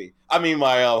drives. I mean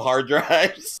my hard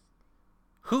drives.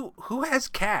 Who has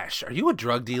cash? Are you a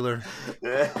drug dealer?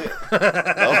 No.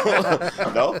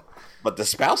 But the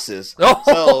spouses. Oh.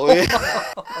 So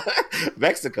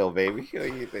Mexico, baby. What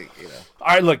do you think? All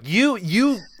right, look,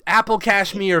 you Apple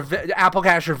Cash me or Apple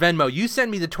Cash or Venmo. You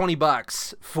send me the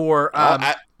 $20 for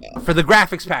the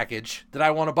graphics package that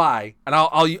I want to buy, and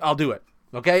I'll do it.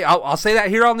 Okay, I'll say that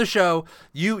here on the show.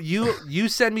 You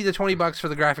send me the $20 for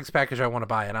the graphics package I want to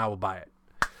buy, and I will buy it.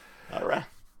 All right.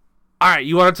 All right,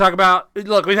 you want to talk about?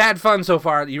 Look, we've had fun so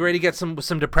far. You ready to get some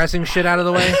depressing shit out of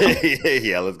the way?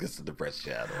 Yeah, let's get some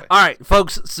depressing shit out of the way. All right,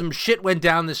 folks, some shit went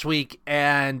down this week,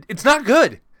 and it's not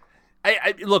good.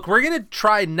 Look, we're gonna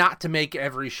try not to make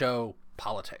every show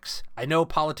politics. I know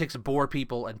politics bore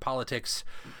people, and politics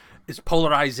is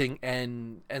polarizing.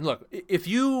 And look, if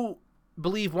you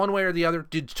believe one way or the other,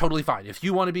 dude, totally fine. If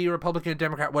you want to be a Republican, a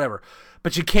Democrat, whatever,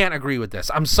 but you can't agree with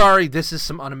this. I'm sorry, this is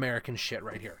some un-American shit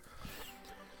right here.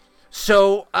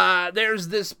 So there's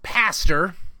this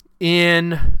pastor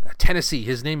in Tennessee.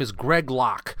 His name is Greg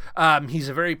Locke. He's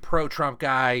a very pro-Trump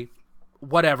guy,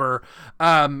 whatever.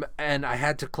 And I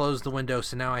had to close the window,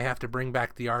 so now I have to bring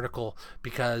back the article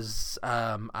because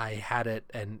I had it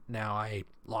and now I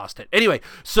lost it. Anyway,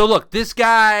 so look, this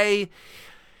guy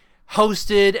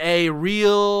hosted a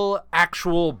real,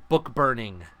 actual book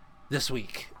burning this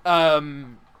week.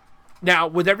 Now,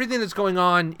 with everything that's going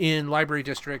on in library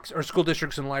districts or school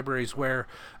districts and libraries where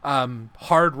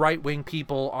hard right-wing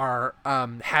people are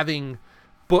having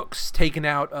books taken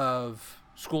out of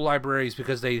school libraries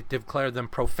because they declare them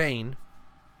profane,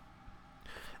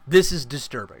 this is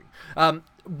disturbing.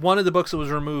 One of the books that was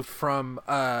removed from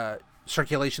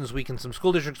circulation this week in some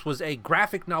school districts was a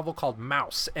graphic novel called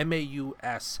Maus,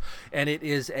 M-A-U-S, and it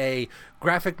is a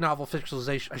graphic novel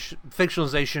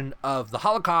fictionalization of the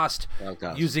Holocaust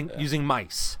using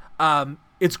mice.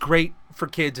 It's great for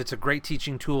kids. It's a great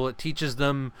teaching tool. It teaches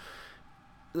them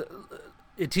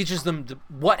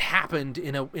what happened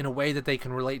in a way that they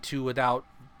can relate to without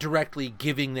directly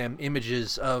giving them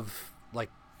images of like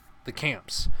the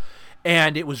camps.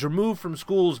 And it was removed from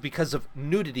schools because of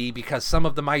nudity, because some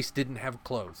of the mice didn't have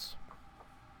clothes.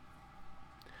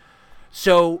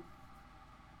 So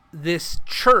this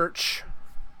church,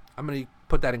 I'm going to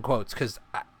put that in quotes because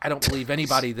I don't believe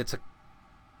anybody that's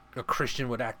a Christian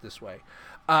would act this way,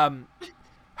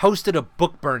 hosted a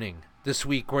book burning this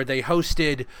week where they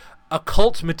hosted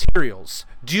occult materials.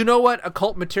 Do you know what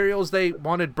occult materials they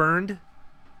wanted burned?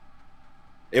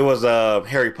 It was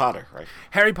Harry Potter, right?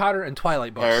 Harry Potter and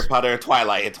Twilight books. Harry Potter and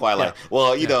Twilight. Yeah.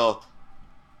 Well, you know,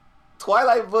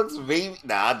 Twilight books, maybe.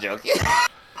 Nah, I'm joking.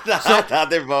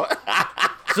 They're both.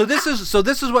 So this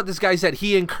is what this guy said.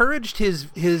 He encouraged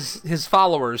his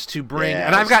followers to bring,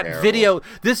 and I've got terrible video.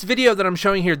 This video that I'm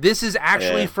showing here, this is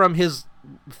actually from his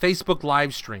Facebook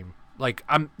live stream. Like,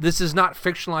 this is not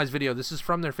fictionalized video. This is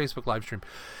from their Facebook live stream.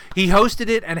 He hosted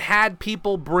it and had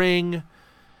people bring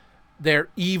their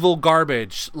evil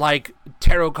garbage, like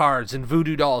tarot cards and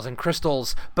voodoo dolls and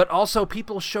crystals, but also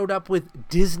people showed up with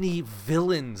Disney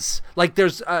villains. Like,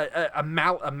 there's a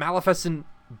Maleficent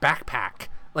backpack.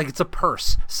 Like, it's a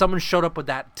purse. Someone showed up with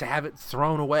that to have it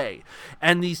thrown away.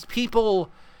 And these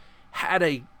people had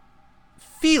a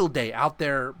field day out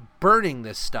there burning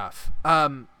this stuff.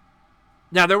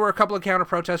 Now, there were a couple of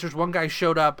counter-protesters. One guy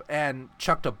showed up and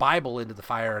chucked a Bible into the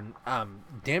fire and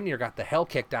damn near got the hell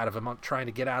kicked out of him trying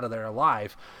to get out of there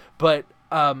alive. But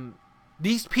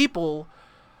these people,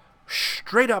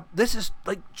 straight up, this is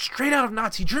like straight out of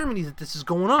Nazi Germany that this is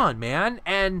going on, man.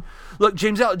 And look,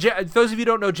 James L., those of you who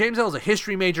don't know, James L. is a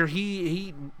history major.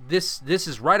 This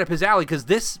is right up his alley because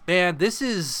there are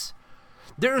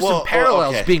some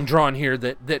parallels being drawn here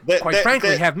that quite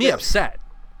frankly have me upset.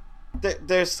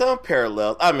 There's some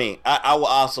parallels. I mean, I will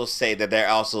also say that there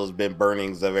also has been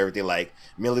burnings of everything. Like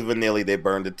Milli Vanilli, they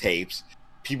burned the tapes.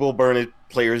 People burning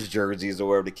players' jerseys or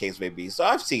whatever the case may be. So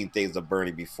I've seen things of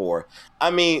burning before.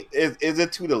 I mean, is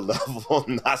it to the level of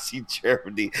Nazi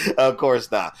Germany? Of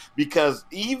course not. Because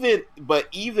even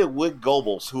with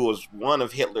Goebbels, who was one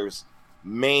of Hitler's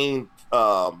main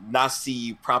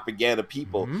Nazi propaganda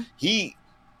people, he...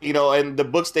 You know, and the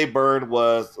books they burned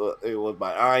was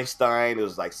by Einstein. It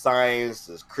was like science,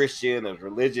 it was Christian, it was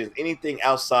religion, anything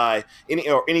outside,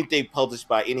 anything published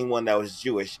by anyone that was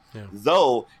Jewish. Yeah.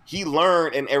 Though he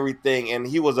learned and everything, and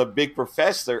he was a big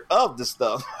professor of the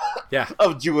stuff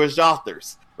of Jewish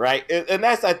authors, right? And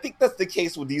I think that's the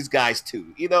case with these guys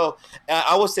too. You know,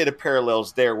 I would say the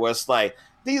parallels there was like,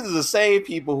 these are the same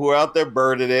people who are out there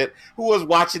burning it, who was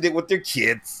watching it with their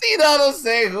kids. You know what I'm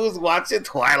saying? Who's watching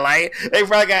Twilight? They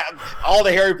probably got all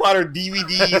the Harry Potter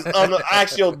DVDs on the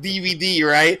actual DVD,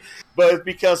 right? But it's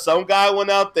because some guy went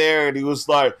out there and he was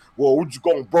like, well, we're just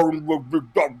going to burn.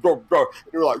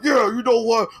 They're like, yeah, you know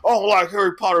what? I don't like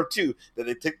Harry Potter too. Then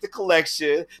they took the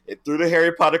collection, they threw the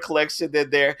Harry Potter collection in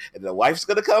there, and the wife's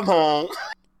going to come home.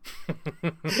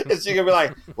 And she's gonna be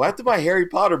like, "Well, I have to buy Harry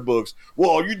Potter books."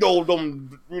 Well, you know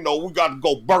them. You know we got to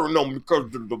go burn them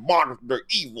because they're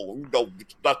evil. You know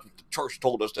that's what the church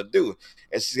told us to do.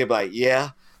 And she's gonna be like,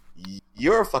 "Yeah,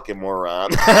 you're a fucking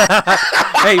moron."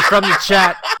 Hey, from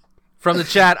the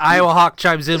chat, Iowa Hawk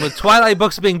chimes in with Twilight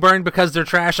books being burned because they're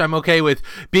trash. I'm okay with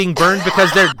being burned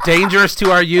because they're dangerous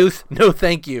to our youth. No,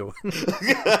 thank you.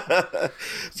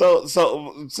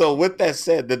 So with that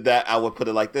said, that I would put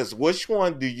it like this: which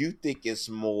one do you think is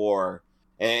more?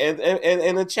 And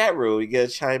in the chat room, you get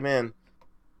to chime in.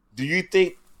 Do you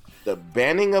think the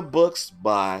banning of books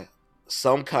by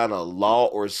some kind of law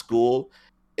or school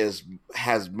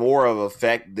has more of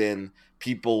effect than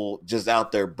people just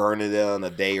out there burning it in a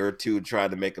day or two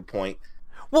trying to make a point?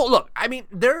 Well, look, I mean,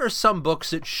 there are some books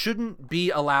that shouldn't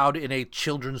be allowed in a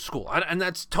children's school, and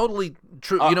that's totally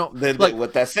true. You know,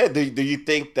 with that said, do you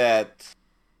think that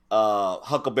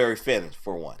Huckleberry Finn,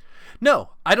 for one? No,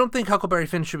 I don't think Huckleberry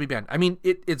Finn should be banned. I mean,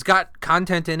 it's got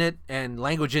content in it and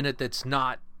language in it that's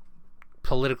not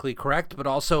politically correct, but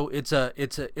also it's a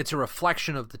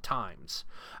reflection of the times.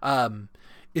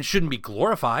 It shouldn't be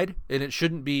glorified, and it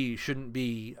shouldn't be.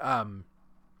 But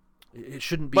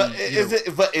is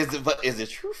it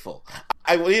truthful?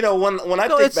 When I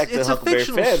think back to Huckleberry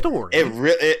Finn,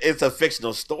 it's a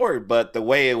fictional story. But the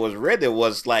way it was written, it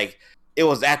was like it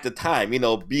was at the time. You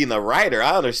know, being a writer,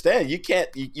 I understand you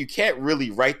can't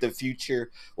really write the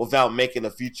future without making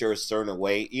the future a certain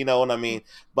way. You know what I mean?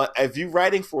 But if you're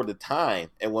writing for the time,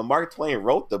 and when Mark Twain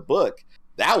wrote the book,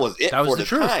 that was it That was for the the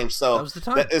truth. time. So That was the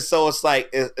time. so it's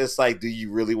like, do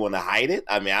you really want to hide it?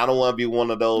 I mean, I don't want to be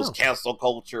one of those No. cancel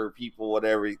culture people,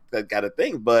 whatever, that kind of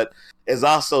thing. But it's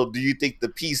also, do you think the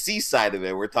PC side of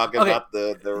it? We're talking Okay. about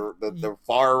the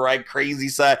far right crazy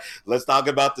side. Let's talk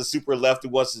about the super left who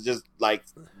wants to just like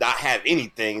not have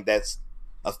anything that's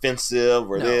offensive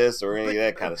or this or any of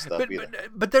that kind of stuff.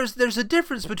 But there's a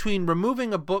difference between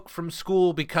removing a book from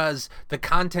school because the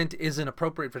content isn't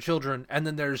appropriate for children, and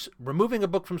then there's removing a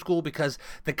book from school because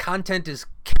the content is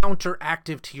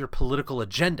counteractive to your political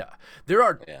agenda. There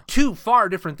are two far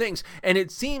different things, and it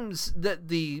seems that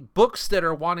the books that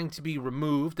are wanting to be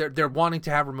removed, they're wanting to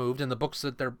have removed, and the books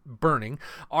that they're burning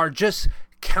are just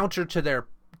counter to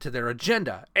their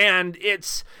agenda, and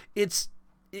it's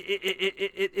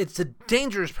a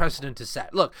dangerous precedent to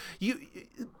set. Look,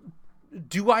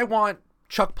 do I want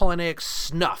Chuck Palahniuk's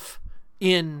snuff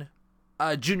in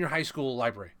a junior high school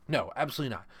library? No,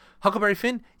 absolutely not. Huckleberry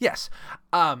Finn? Yes.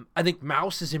 I think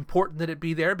Mouse is important that it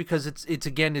be there because it's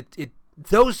again,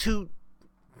 those who,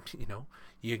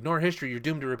 you ignore history, you're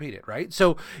doomed to repeat it, right?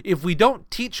 So if we don't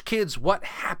teach kids what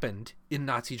happened in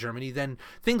Nazi Germany, then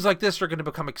things like this are going to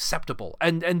become acceptable.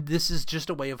 And this is just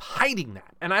a way of hiding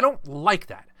that. And I don't like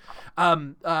that.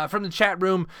 From the chat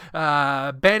room,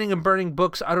 banning and burning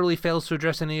books utterly fails to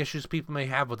address any issues people may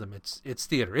have with them. It's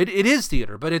theater. It is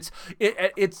theater, but it's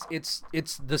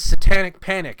the Satanic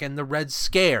Panic and the Red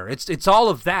Scare. It's all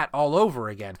of that all over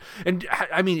again. And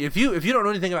I mean, if you don't know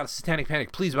anything about Satanic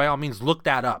Panic, please by all means look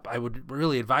that up. I would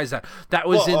really advise that. That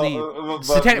was in the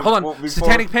Satanic. Hold on,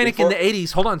 Satanic Panic in the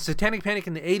 80s. Hold on, Satanic Panic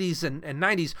in the 80s and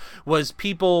 90s was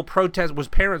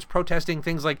parents protesting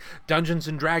things like Dungeons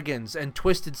and Dragons and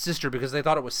Twisted Sister because they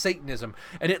thought it was Satanism,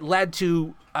 and it led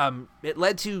to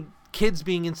kids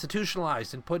being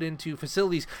institutionalized and put into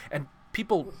facilities and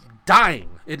people dying.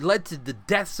 It led to the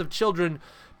deaths of children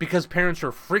because parents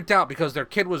were freaked out because their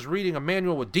kid was reading a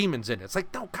manual with demons in it. It's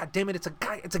like, no, God damn it,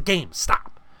 it's a game.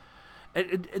 Stop.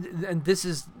 And this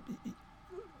is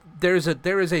there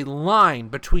is a line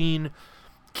between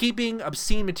keeping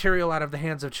obscene material out of the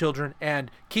hands of children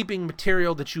and keeping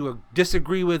material that you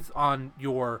disagree with on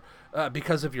your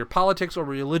because of your politics or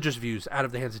religious views out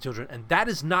of the hands of children, and that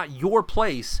is not your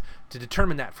place to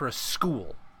determine that for a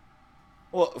school.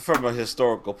 Well, from a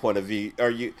historical point of view, are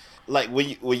you like were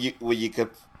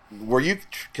you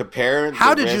comparing?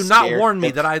 How did you not warn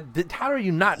me that I? Did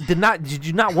you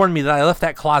not warn me that I left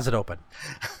that closet open?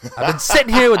 I've been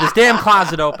sitting here with this damn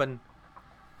closet open.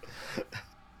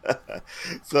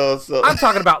 So I'm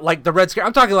talking about like the Red Scare.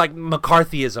 I'm talking like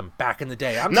McCarthyism back in the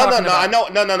day. I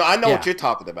know what you're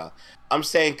talking about. I'm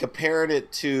saying comparing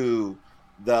it to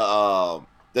the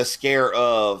scare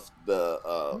of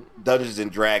the Dungeons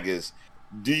and Dragons.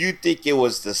 Do you think it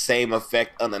was the same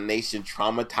effect on the nation,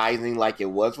 traumatizing like it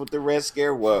was with the Red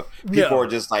Scare, where people are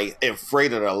just like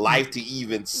afraid of their life to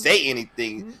even say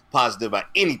anything positive about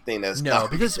anything that's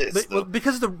because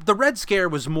the Red Scare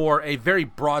was more a very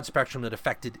broad spectrum that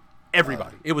affected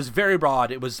everybody. It was very broad.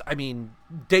 It was, I mean,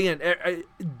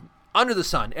 under the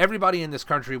sun, everybody in this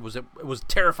country was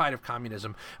terrified of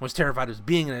communism and was terrified of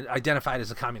being identified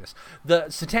as a communist. The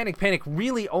Satanic Panic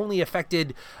really only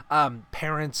affected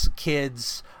parents,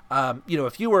 kids.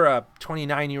 If you were a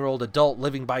 29-year-old adult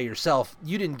living by yourself,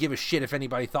 you didn't give a shit if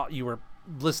anybody thought you were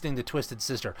listening to Twisted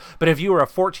Sister. But if you were a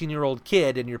 14-year-old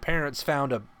kid and your parents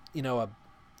found a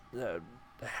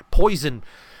poison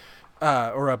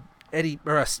or a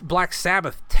Black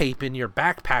Sabbath tape in your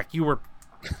backpack, you were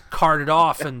carted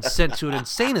off and sent to an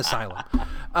insane asylum.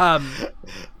 I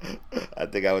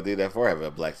think I would do that for having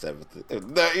a Black Sabbath.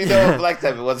 No, you know what Black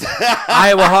Sabbath was.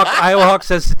 Iowa Hawk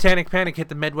says Satanic Panic hit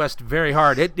the Midwest very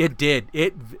hard. It did.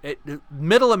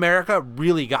 Middle America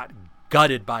really got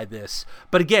gutted by this,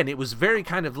 but again, it was very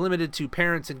kind of limited to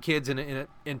parents and kids and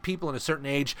people in a certain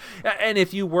age. And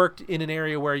if you worked in an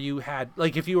area where you had,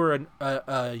 like, if you were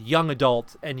a young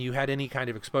adult and you had any kind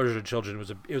of exposure to children,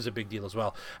 it was a big deal as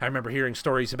well. I remember hearing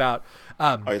stories about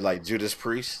are you like Judas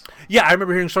Priest? Yeah, I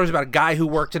remember hearing stories about a guy who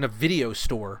worked in a video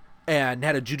store and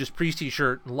had a Judas Priest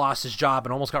t-shirt and lost his job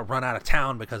and almost got run out of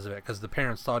town because of it, because the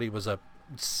parents thought he was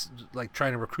like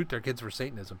trying to recruit their kids for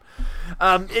Satanism.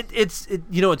 It's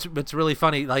really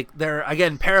funny. Like, there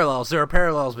are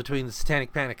parallels between the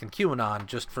Satanic Panic and QAnon,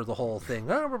 just for the whole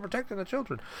thing. Oh, we're protecting the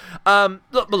children.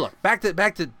 Look, back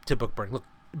to book burning. Look,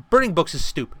 burning books is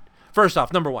stupid. First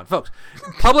off, number one, folks,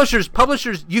 publishers,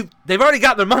 they've already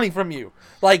got their money from you.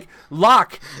 Like,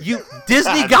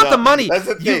 Disney got the money. That's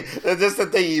the thing. That's the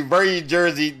thing. You burn your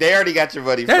jersey, they already got your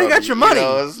money. They already got your money.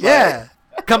 Yeah.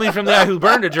 Coming from the guy who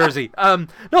burned a jersey. No,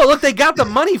 look, they got the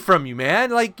money from you,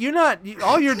 man. Like,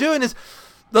 all you're doing is,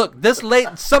 Look, this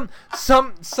late some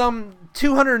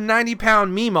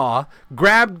 290-pound Meemaw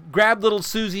grabbed little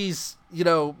Susie's,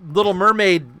 Little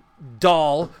Mermaid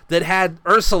doll that had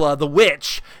Ursula the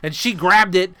witch, and she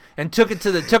grabbed it and took it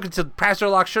to Pastor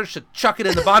Locke's church to chuck it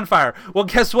in the bonfire. Well,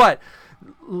 guess what?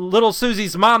 Little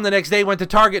Susie's mom the next day went to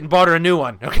Target and bought her a new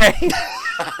one. Okay.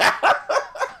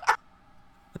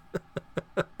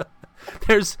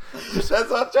 That's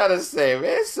what I'm trying to say,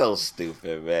 man. It's so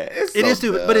stupid, man. It is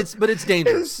stupid, dumb. but it's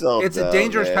dangerous. It's dumb, a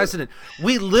dangerous man. precedent.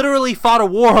 We literally fought a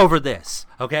war over this.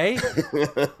 Okay,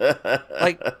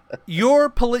 like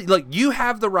you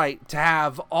have the right to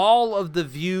have all of the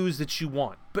views that you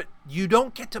want, but you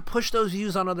don't get to push those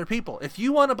views on other people. If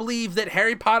you want to believe that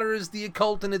Harry Potter is the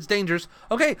occult and it's dangerous,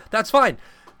 okay, that's fine.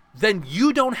 Then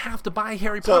you don't have to buy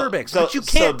Harry Potter books, but you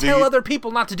can't tell other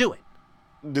people not to do it.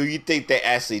 Do you think they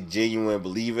actually genuinely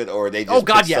believe it, or they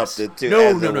just something to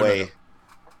no. way?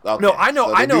 Okay. No, I know.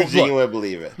 So I know. Genuinely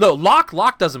believe it. No,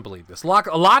 Locke doesn't believe this. A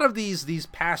lot of these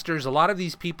pastors, a lot of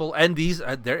these people, and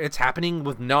it's happening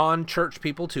with non-church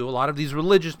people too. A lot of these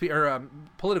religious or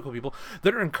political people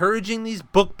that are encouraging these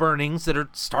book burnings that are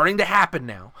starting to happen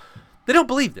now. They don't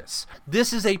believe this.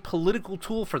 This is a political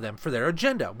tool for them, for their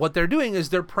agenda. What they're doing is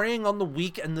they're preying on the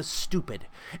weak and the stupid.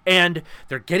 And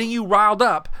they're getting you riled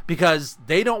up because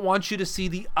they don't want you to see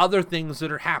the other things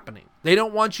that are happening. They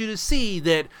don't want you to see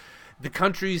that the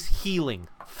country's healing.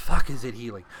 Fuck, is it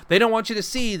healing? They don't want you to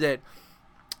see that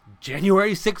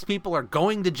January 6 people are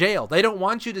going to jail. They don't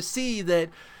want you to see that...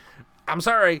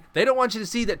 they don't want you to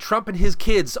see that Trump and his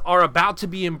kids are about to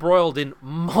be embroiled in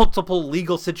multiple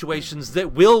legal situations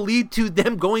that will lead to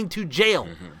them going to jail.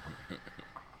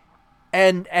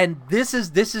 And this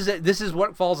is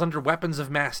what falls under weapons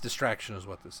of mass distraction is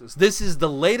what this is. This is the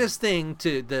latest thing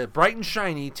to the bright and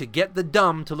shiny to get the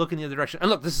dumb to look in the other direction. And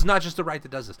look, this is not just the right that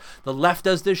does this. The left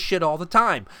does this shit all the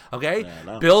time. Okay?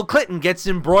 Yeah, Bill Clinton gets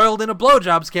embroiled in a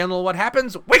blowjob scandal. What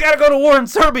happens? We gotta go to war in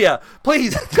Serbia.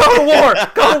 Please, go to war.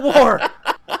 Go to war.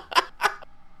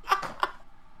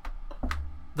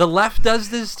 The left does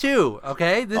this too.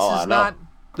 Okay? This is not...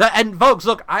 And folks,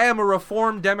 look, I am a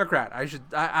reformed Democrat.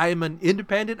 I am an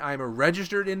independent. I am a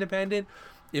registered independent.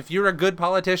 If you're a good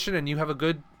politician and you have a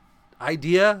good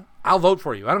idea, I'll vote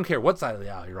for you. I don't care what side of the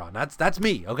aisle you're on. That's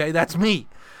me. Okay, that's me.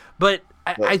 But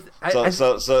so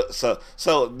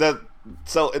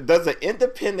does an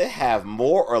independent have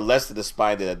more or less of the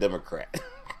spine than a Democrat?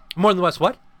 More than less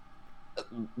what?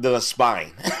 Than a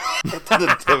spine.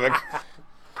 The Democrat.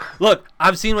 Look,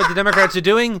 I've seen what the Democrats are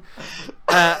doing.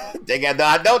 I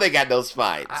know they got no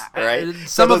spines, right?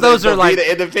 Some of those are like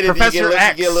Professor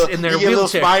X in their wheelchair. You get a little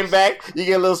spine back. You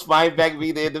get a little spine back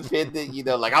being the independent.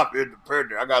 Like I'm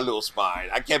independent. I got a little spine.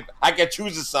 I can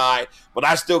choose a side, but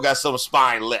I still got some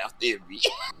spine left in me.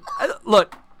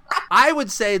 Look, I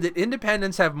would say that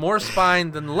independents have more spine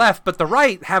than the left, but the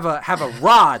right have a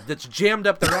rod that's jammed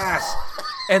up their ass.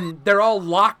 And they're all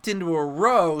locked into a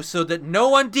row so that no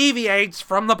one deviates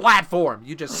from the platform.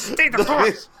 You just stay the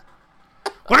course.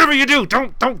 Whatever you do,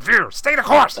 don't veer. Stay the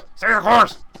course. Stay the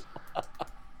course.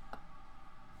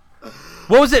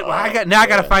 What was it? I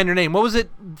gotta find her name. What was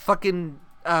it? Fucking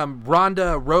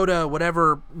Rhoda,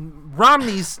 whatever.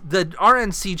 Romney's the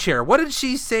RNC chair. What did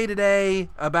she say today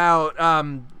about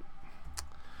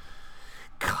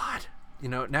God?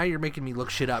 Now you're making me look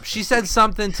shit up. She said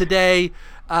something today.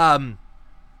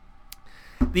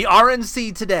 The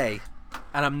RNC today,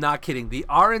 and I'm not kidding, the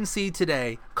RNC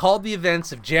today called the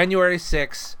events of January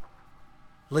 6th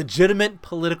legitimate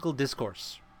political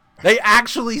discourse. They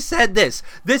actually said this.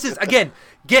 This is, again,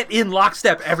 get in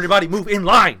lockstep, everybody, move in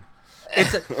line.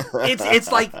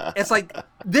 It's like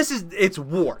it's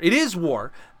war. It is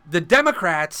war. The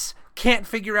Democrats can't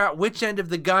figure out which end of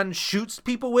the gun shoots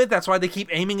people with. That's why they keep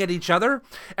aiming at each other.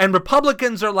 And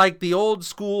Republicans are like the old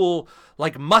school,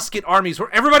 like musket armies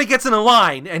where everybody gets in a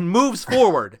line and moves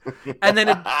forward. And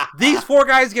then these four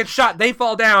guys get shot, they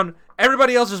fall down,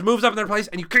 everybody else just moves up in their place,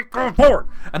 and you keep going forward.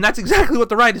 And that's exactly what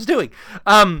the right is doing.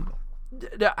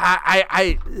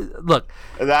 Look.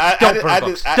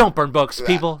 Don't burn books,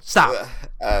 people. Stop.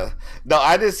 No,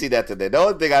 I didn't see that today. The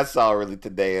only thing I saw really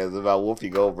today is about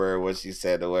Whoopi Goldberg, what she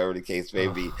said, or whatever the case may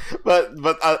be. But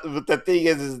the thing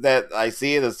is that I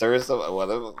see it as service.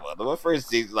 One of my first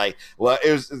things, like, well,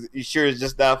 you sure it's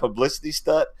just not a publicity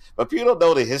stunt? But people don't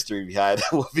know the history behind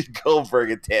Whoopi Goldberg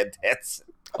and Ted Danson.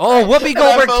 Oh, Whoopi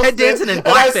Goldberg, Ted Danson, and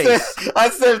blackface. I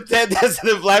said Ted Danson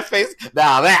and blackface.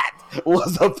 Now that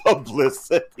was a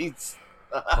publicity stunt.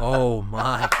 Oh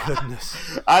my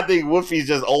goodness! I think Whoopi's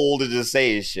just old and just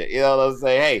saying shit. You know what I'm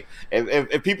saying? Hey,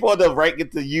 if people on the right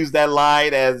get to use that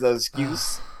line as an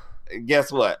excuse,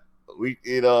 guess what?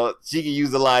 she can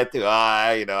use the line too.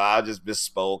 I just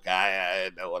misspoke. I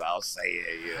didn't know what I was saying.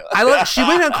 She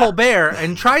went on Colbert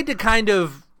and tried to tried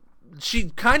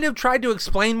to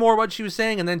explain more what she was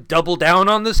saying and then double down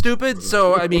on the stupid.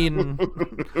 So I mean,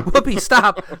 Whoopi,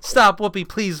 stop, Whoopi,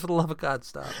 please, for the love of God,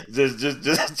 stop.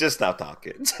 Just stop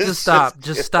talking. Just stop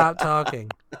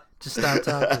talking. Just stop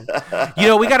talking.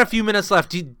 We got a few minutes left.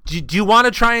 Do you want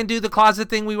to try and do the closet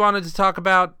thing we wanted to talk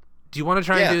about? Do you want to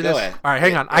try and do this? Ahead. All right,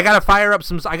 hang on. I gotta fire up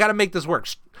I gotta make this work.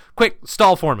 Quick,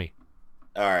 stall for me.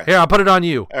 All right. Here, I'll put it on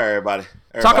you. All right, everybody.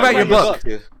 Talk about your book.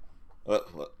 I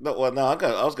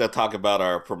was gonna talk about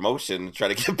our promotion and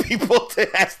try to get people to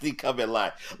actually come in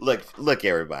live. Look,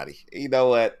 everybody. You know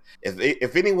what?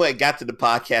 If anyone got to the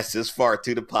podcast this far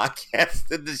to the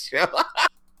podcast in the show,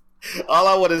 all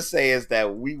I want to say is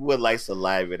that we would like some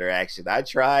live interaction. I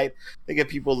tried to get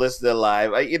people listening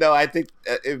live. I think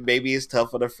maybe it's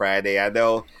tough on a Friday. I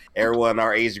know everyone in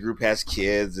our age group has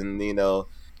kids, and the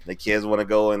kids want to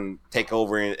go and take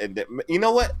over. And you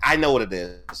know what? I know what it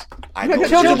is. What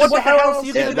the hell else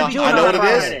you going to be doing on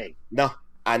Friday? No,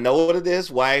 I know what it is.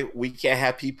 Why we can't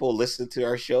have people listen to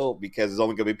our show, because there's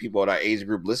only going to be people in our age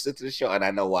group listening to the show, and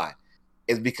I know why.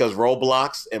 It's because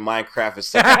Roblox and Minecraft is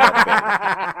such a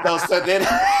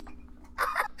bandwidth.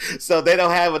 So they don't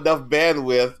have enough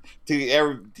bandwidth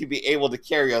to be able to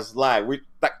carry us live.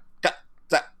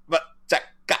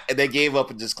 And they gave up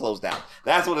and just closed down.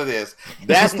 That's what it is.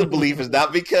 That's the belief. It's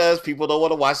not because people don't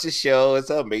want to watch the show. It's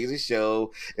an amazing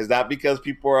show. It's not because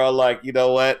people are like, you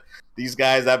know what? These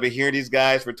guys, I've been hearing these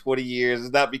guys for 20 years.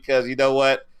 It's not because, you know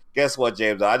what? Guess what,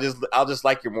 James? I'll just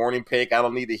like your morning pick. I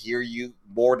don't need to hear you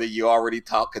more than you already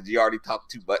talk, because you already talk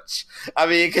too much. I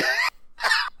mean,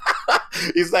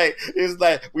 it's like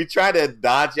we try to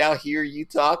dodge out hear you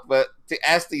talk, but to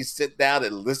actually sit down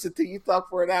and listen to you talk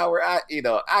for an hour, I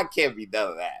can't be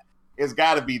none of that. It's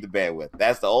got to be the bandwidth.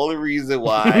 That's the only reason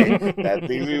why that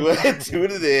thing we went and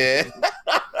tuned it in.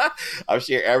 I'm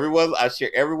sure everyone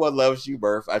loves you,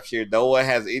 Murph. I'm sure no one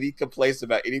has any complaints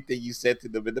about anything you said to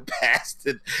them in the past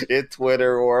in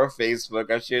Twitter or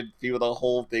Facebook. I'm sure people don't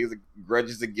hold things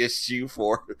grudges against you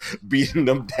for beating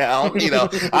them down.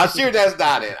 I'm sure that's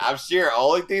not it. I'm sure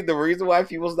the reason why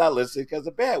people's not listening because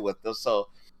of bandwidth. So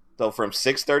from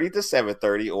 6:30 to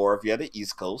 7:30, or if you're on the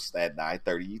East Coast at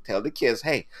 9:30, you tell the kids,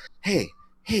 hey,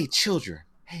 children,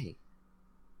 hey,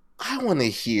 I want to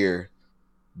hear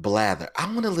blather. I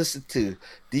want to listen to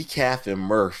Decaf and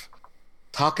Murph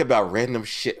talk about random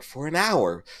shit for an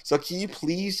hour. So can you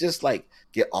please just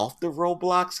get off the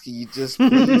Roblox? Can you just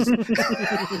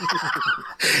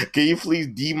please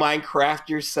de-Minecraft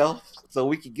yourself so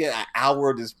we can get an hour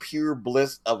of this pure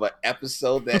bliss of an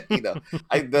episode that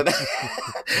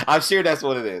I'm sure that's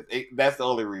what it is. That's the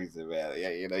only reason, man.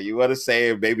 Yeah, you want to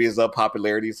say maybe it's up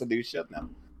popularity, it's a new show now.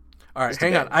 All right,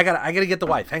 hang on. I gotta get the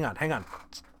wife. Hang on.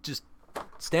 Just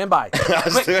stand by.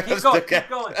 Quick, keep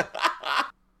going.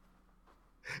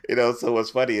 So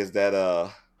what's funny is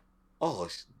that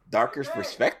darker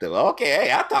perspective. Okay,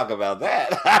 hey, I'll talk about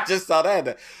that. I just saw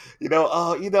that. You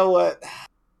know what?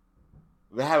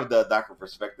 Been having the darker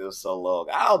perspective so long.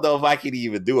 I don't know if I can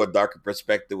even do a darker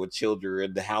perspective with children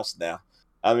in the house now.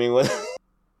 I mean,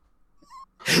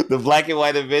 the black and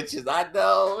white inventions. I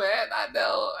know, man. I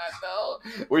know.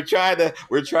 We're trying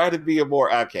to be a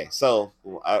more okay. So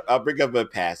I'll bring up a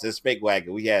past. This Spank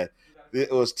Wagon.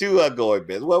 It was two ongoing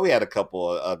bits. Well, we had a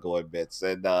couple of ongoing bits,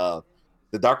 and the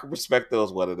darker perspective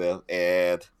was one of them,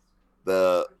 and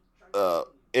the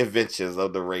inventions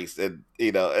of the race, and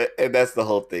and that's the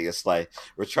whole thing. It's like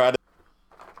we're trying to.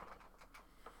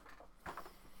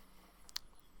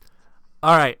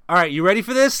 All right. You ready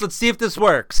for this? Let's see if this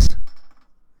works.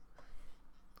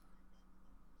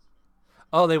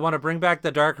 Oh, they want to bring back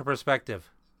the darker perspective.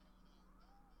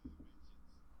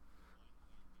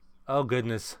 Oh,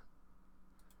 goodness.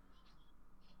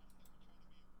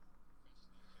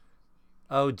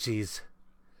 Oh, geez.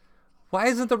 Why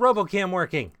isn't the RoboCam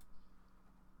working?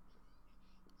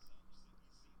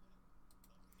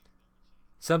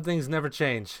 Some things never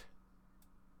change.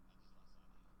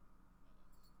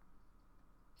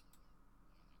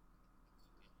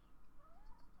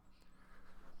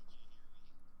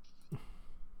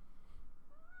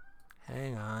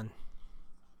 Hang on.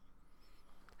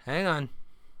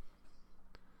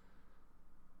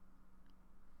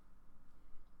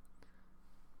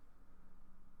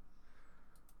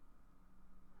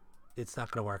 It's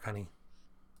not gonna work, honey.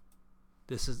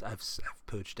 I've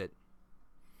pooched it.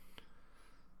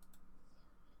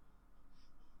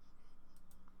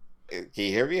 Can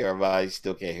you hear me, or I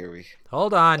still can't hear me?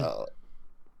 Hold on.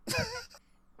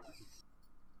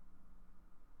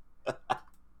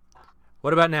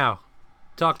 What about now?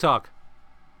 Talk.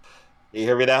 You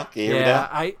hear me now? Can you hear me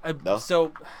now? No?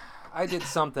 So I did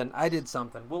something.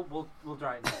 We'll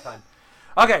try it next time.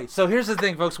 Okay, so here's the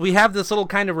thing, folks. We have this little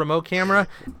kind of remote camera,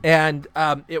 and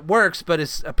it works, but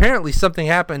it's apparently something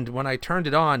happened when I turned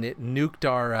it on. It nuked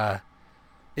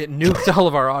all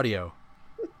of our audio.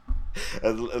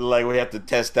 Like we have to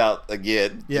test out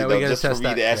again. Yeah, we got to just test for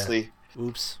me that. to actually. Yeah.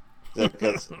 Oops.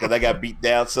 Because I got beat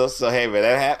down. So hey, man,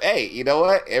 that happened. Hey, you know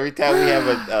what? Every time we have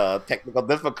a technical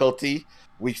difficulty,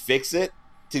 we fix it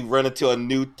to run into a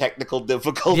new technical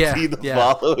difficulty the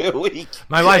following week.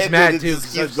 My wife's mad too.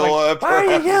 Keeps going like, why are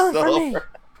you yelling for me?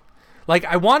 Like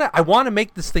I want to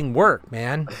make this thing work,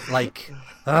 man. Like,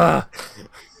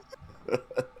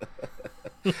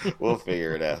 We'll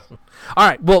figure it out. All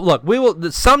right. Well, look, we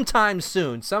will sometime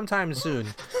soon.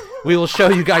 We will show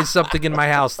you guys something in my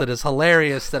house that is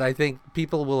hilarious that I think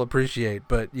people will appreciate.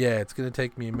 But yeah, it's gonna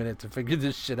take me a minute to figure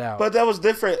this shit out. But that was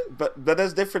different. But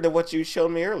that's different than what you showed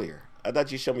me earlier. I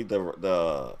thought you showed me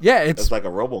the it's like a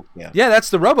RoboCam. Yeah, that's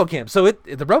the RoboCam. So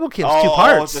the RoboCam's two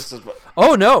parts.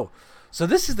 Oh no. So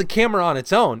this is the camera on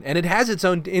its own, and it has its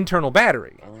own internal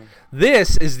battery.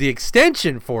 This is the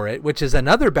extension for it, which is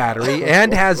another battery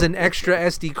and has an extra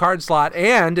SD card slot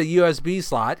and a USB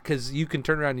slot because you can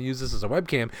turn around and use this as a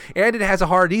webcam, and it has a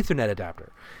hard Ethernet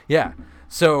adapter. Yeah.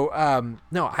 So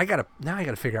now I gotta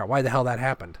figure out why the hell that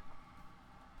happened.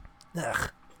 Ugh,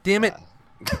 damn it.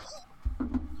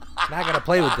 Now I gotta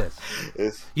play with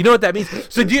this. You know what that means?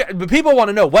 So people want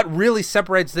to know what really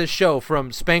separates this show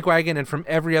from Spankwagon and from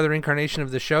every other incarnation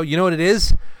of the show. You know what it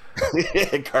is?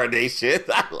 Incarnation.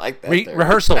 I like that.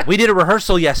 Rehearsal. We did a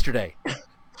rehearsal yesterday.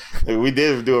 We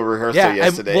did do a rehearsal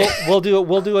yesterday. We'll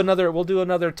do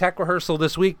another tech rehearsal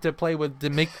this week to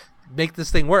make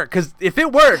this thing work. Because if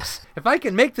it works, if I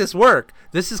can make this work,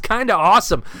 this is kind of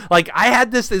awesome. Like I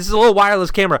had this is a little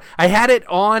wireless camera. I had it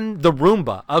on the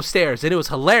Roomba upstairs, and it was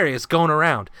hilarious going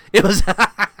around. It was,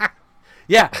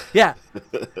 yeah,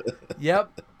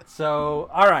 yep. So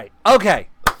all right, okay.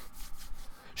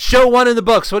 Show 1 in the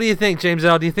books. What do you think, James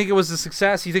L? Do you think it was a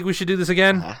success? You think we should do this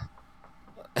again?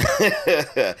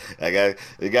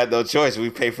 You got no choice. We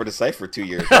paid for the site for 2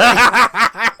 years.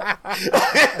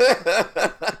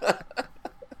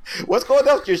 What's going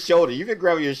on with your shoulder? You've been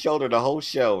grabbing your shoulder the whole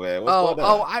show, man. What's going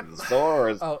on? I'm sore.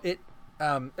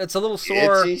 It's a little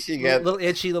sore. Itchy. Little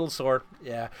itchy, little sore.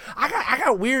 Yeah, I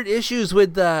got weird issues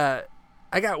with the.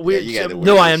 I got weird. Yeah,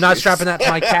 no, I am not strapping that to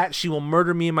my cat. She will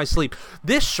murder me in my sleep.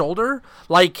 This shoulder,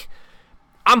 like,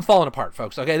 I'm falling apart,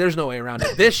 folks. Okay, there's no way around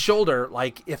it. This shoulder,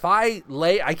 like, if I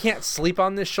can't sleep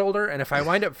on this shoulder, and if I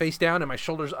wind up face down and my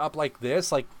shoulder's up like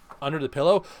this, like under the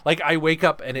pillow, like I wake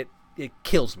up and it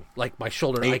kills me. Like my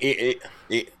shoulder.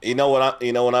 You know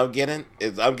what I'm getting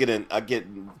is I get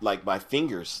like my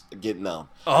fingers get numb.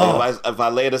 Oh. Like if I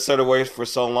lay it a certain way for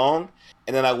so long.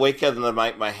 And then I wake up and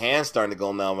my hand's starting to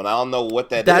go numb, and I don't know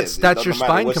what that is. That's your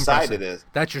spine compressing. Side it is.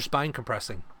 That's your spine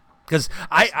compressing. Because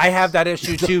I have that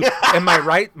issue too. And my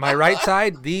right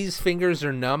side, these fingers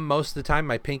are numb most of the time.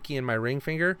 My pinky and my ring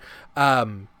finger,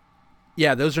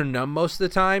 those are numb most of the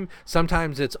time.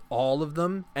 Sometimes it's all of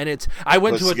them, and it's. I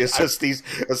went to a. Let's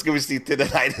give me Steve.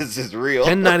 Tendinitis is real.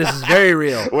 Tendinitis is very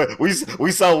real.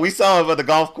 We saw him at the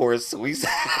golf course.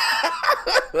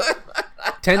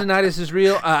 Tendinitis is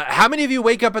real. How many of you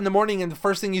wake up in the morning and the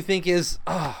first thing you think is,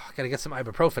 "Oh, I gotta get some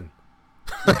ibuprofen"?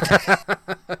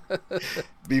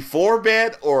 Before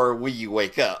bed, or when you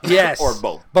wake up? Yes, or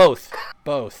both.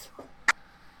 Both.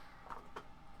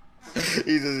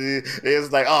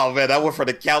 He's like, oh man, I went from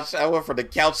the couch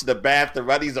to the bathroom.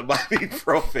 I need some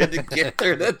ibuprofen to get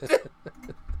there.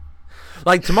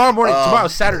 Like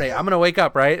tomorrow's Saturday. I'm gonna wake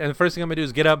up, right, and the first thing I'm gonna do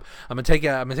is get up. I'm gonna take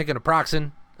an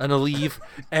Naproxen and a leave,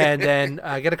 and then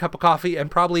get a cup of coffee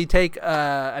and probably take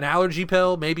an allergy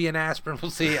pill, maybe an aspirin. We'll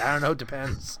see. I don't know. It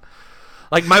depends.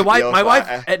 Like my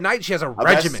wife at night, she has a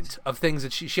regiment of things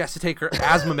that she has to take her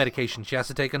asthma medication. She has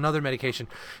to take another medication.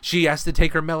 She has to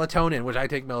take her melatonin, which I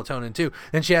take melatonin too.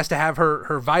 Then she has to have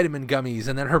her vitamin gummies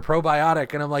and then her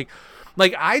probiotic. And I'm like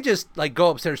I just go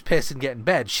upstairs, piss, and get in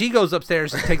bed. She goes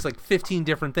upstairs and takes 15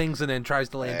 different things and then tries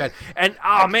to lay in bed. And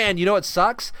man, you know what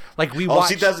sucks?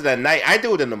 She does it at night. I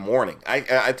do it in the morning.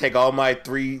 I take all my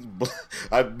three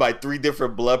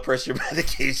different blood pressure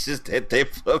medications that they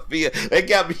put me. They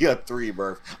got me a 3,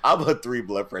 Murph. I'm a 3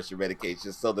 blood pressure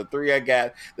medications. So the 3 I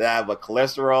got, then I have a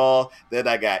cholesterol, then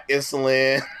I got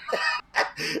insulin,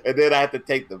 and then I have to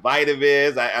take the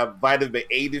vitamins. I'm vitamin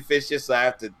A deficient, so I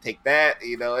have to take that.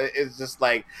 It's just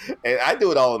and I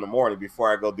do it all in the morning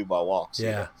before I go do my walks.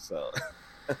 Yeah. So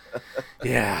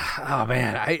Yeah. Oh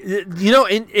man.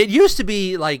 It used to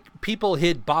be like people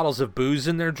hid bottles of booze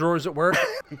in their drawers at work.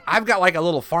 I've got like a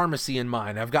little pharmacy in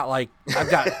mine. I've got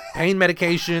pain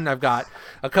medication. I've got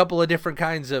a couple of different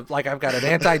kinds of I've got an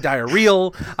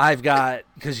anti-diarrheal. I've got,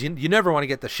 because you never want to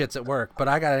get the shits at work, but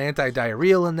I got an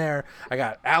anti-diarrheal in there. I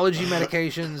got allergy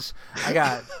medications. I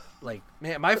got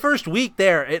man, my first week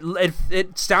there,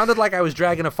 it sounded like I was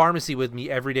dragging a pharmacy with me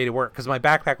every day to work because my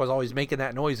backpack was always making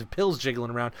that noise of pills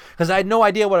jiggling around because I had no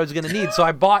idea what I was going to need. So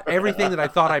I bought everything that I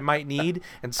thought I might need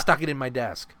and stuck it in my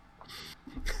desk.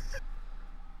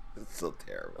 It's so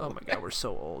terrible. Oh my God, we're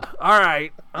so old. All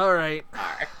right,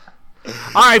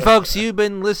 folks, you've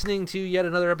been listening to yet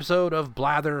another episode of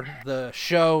Blather the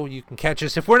Show. You can catch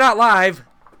us if we're not live.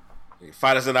 You can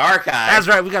find us in the archive. That's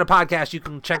right. We got a podcast. You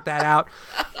can check that out.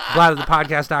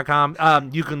 blatherthepodcast.com.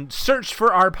 You can search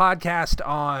for our podcast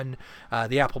on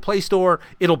the Apple Play Store.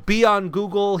 It'll be on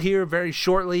Google here very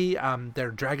shortly.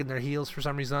 They're dragging their heels for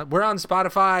some reason. We're on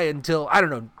Spotify until, I don't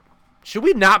know. Should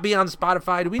we not be on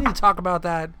Spotify? Do we need to talk about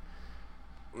that?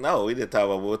 No, we didn't talk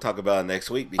about it. We'll talk about it next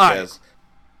week because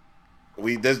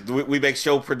we make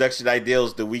show production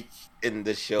ideals the week in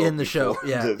the show.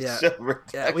 Yeah.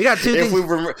 We got two things.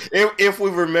 If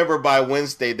we remember by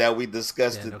Wednesday that we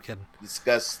discussed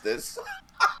discussed this.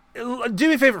 Do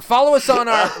me a favor. Follow us on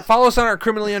our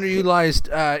criminally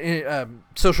underutilized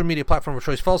social media platform of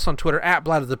choice. Follow us on Twitter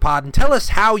 @BlatherThePod and tell us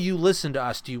how you listen to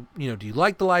us. Do you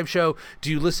like the live show? Do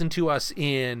you listen to us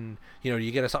in? Do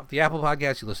you get us off the Apple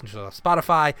Podcast? You listen to us on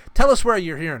Spotify? Tell us where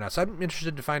you're hearing us. I'm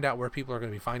interested to find out where people are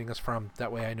going to be finding us from.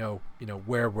 That way I know,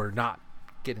 where we're not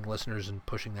getting listeners and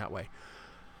pushing that way.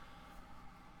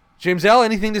 James L.,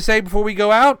 anything to say before we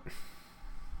go out?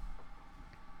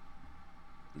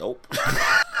 Nope.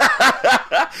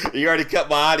 You already cut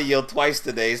my audio twice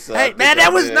today. So hey, man,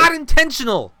 that was not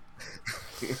intentional.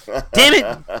 Damn it.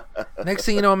 Next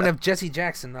thing you know, I'm going to have Jesse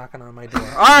Jackson knocking on my door.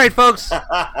 All right, folks.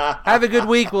 Have a good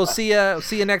week. We'll see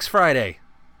you next Friday.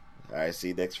 All right, see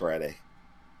you next Friday.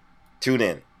 Tune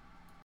in.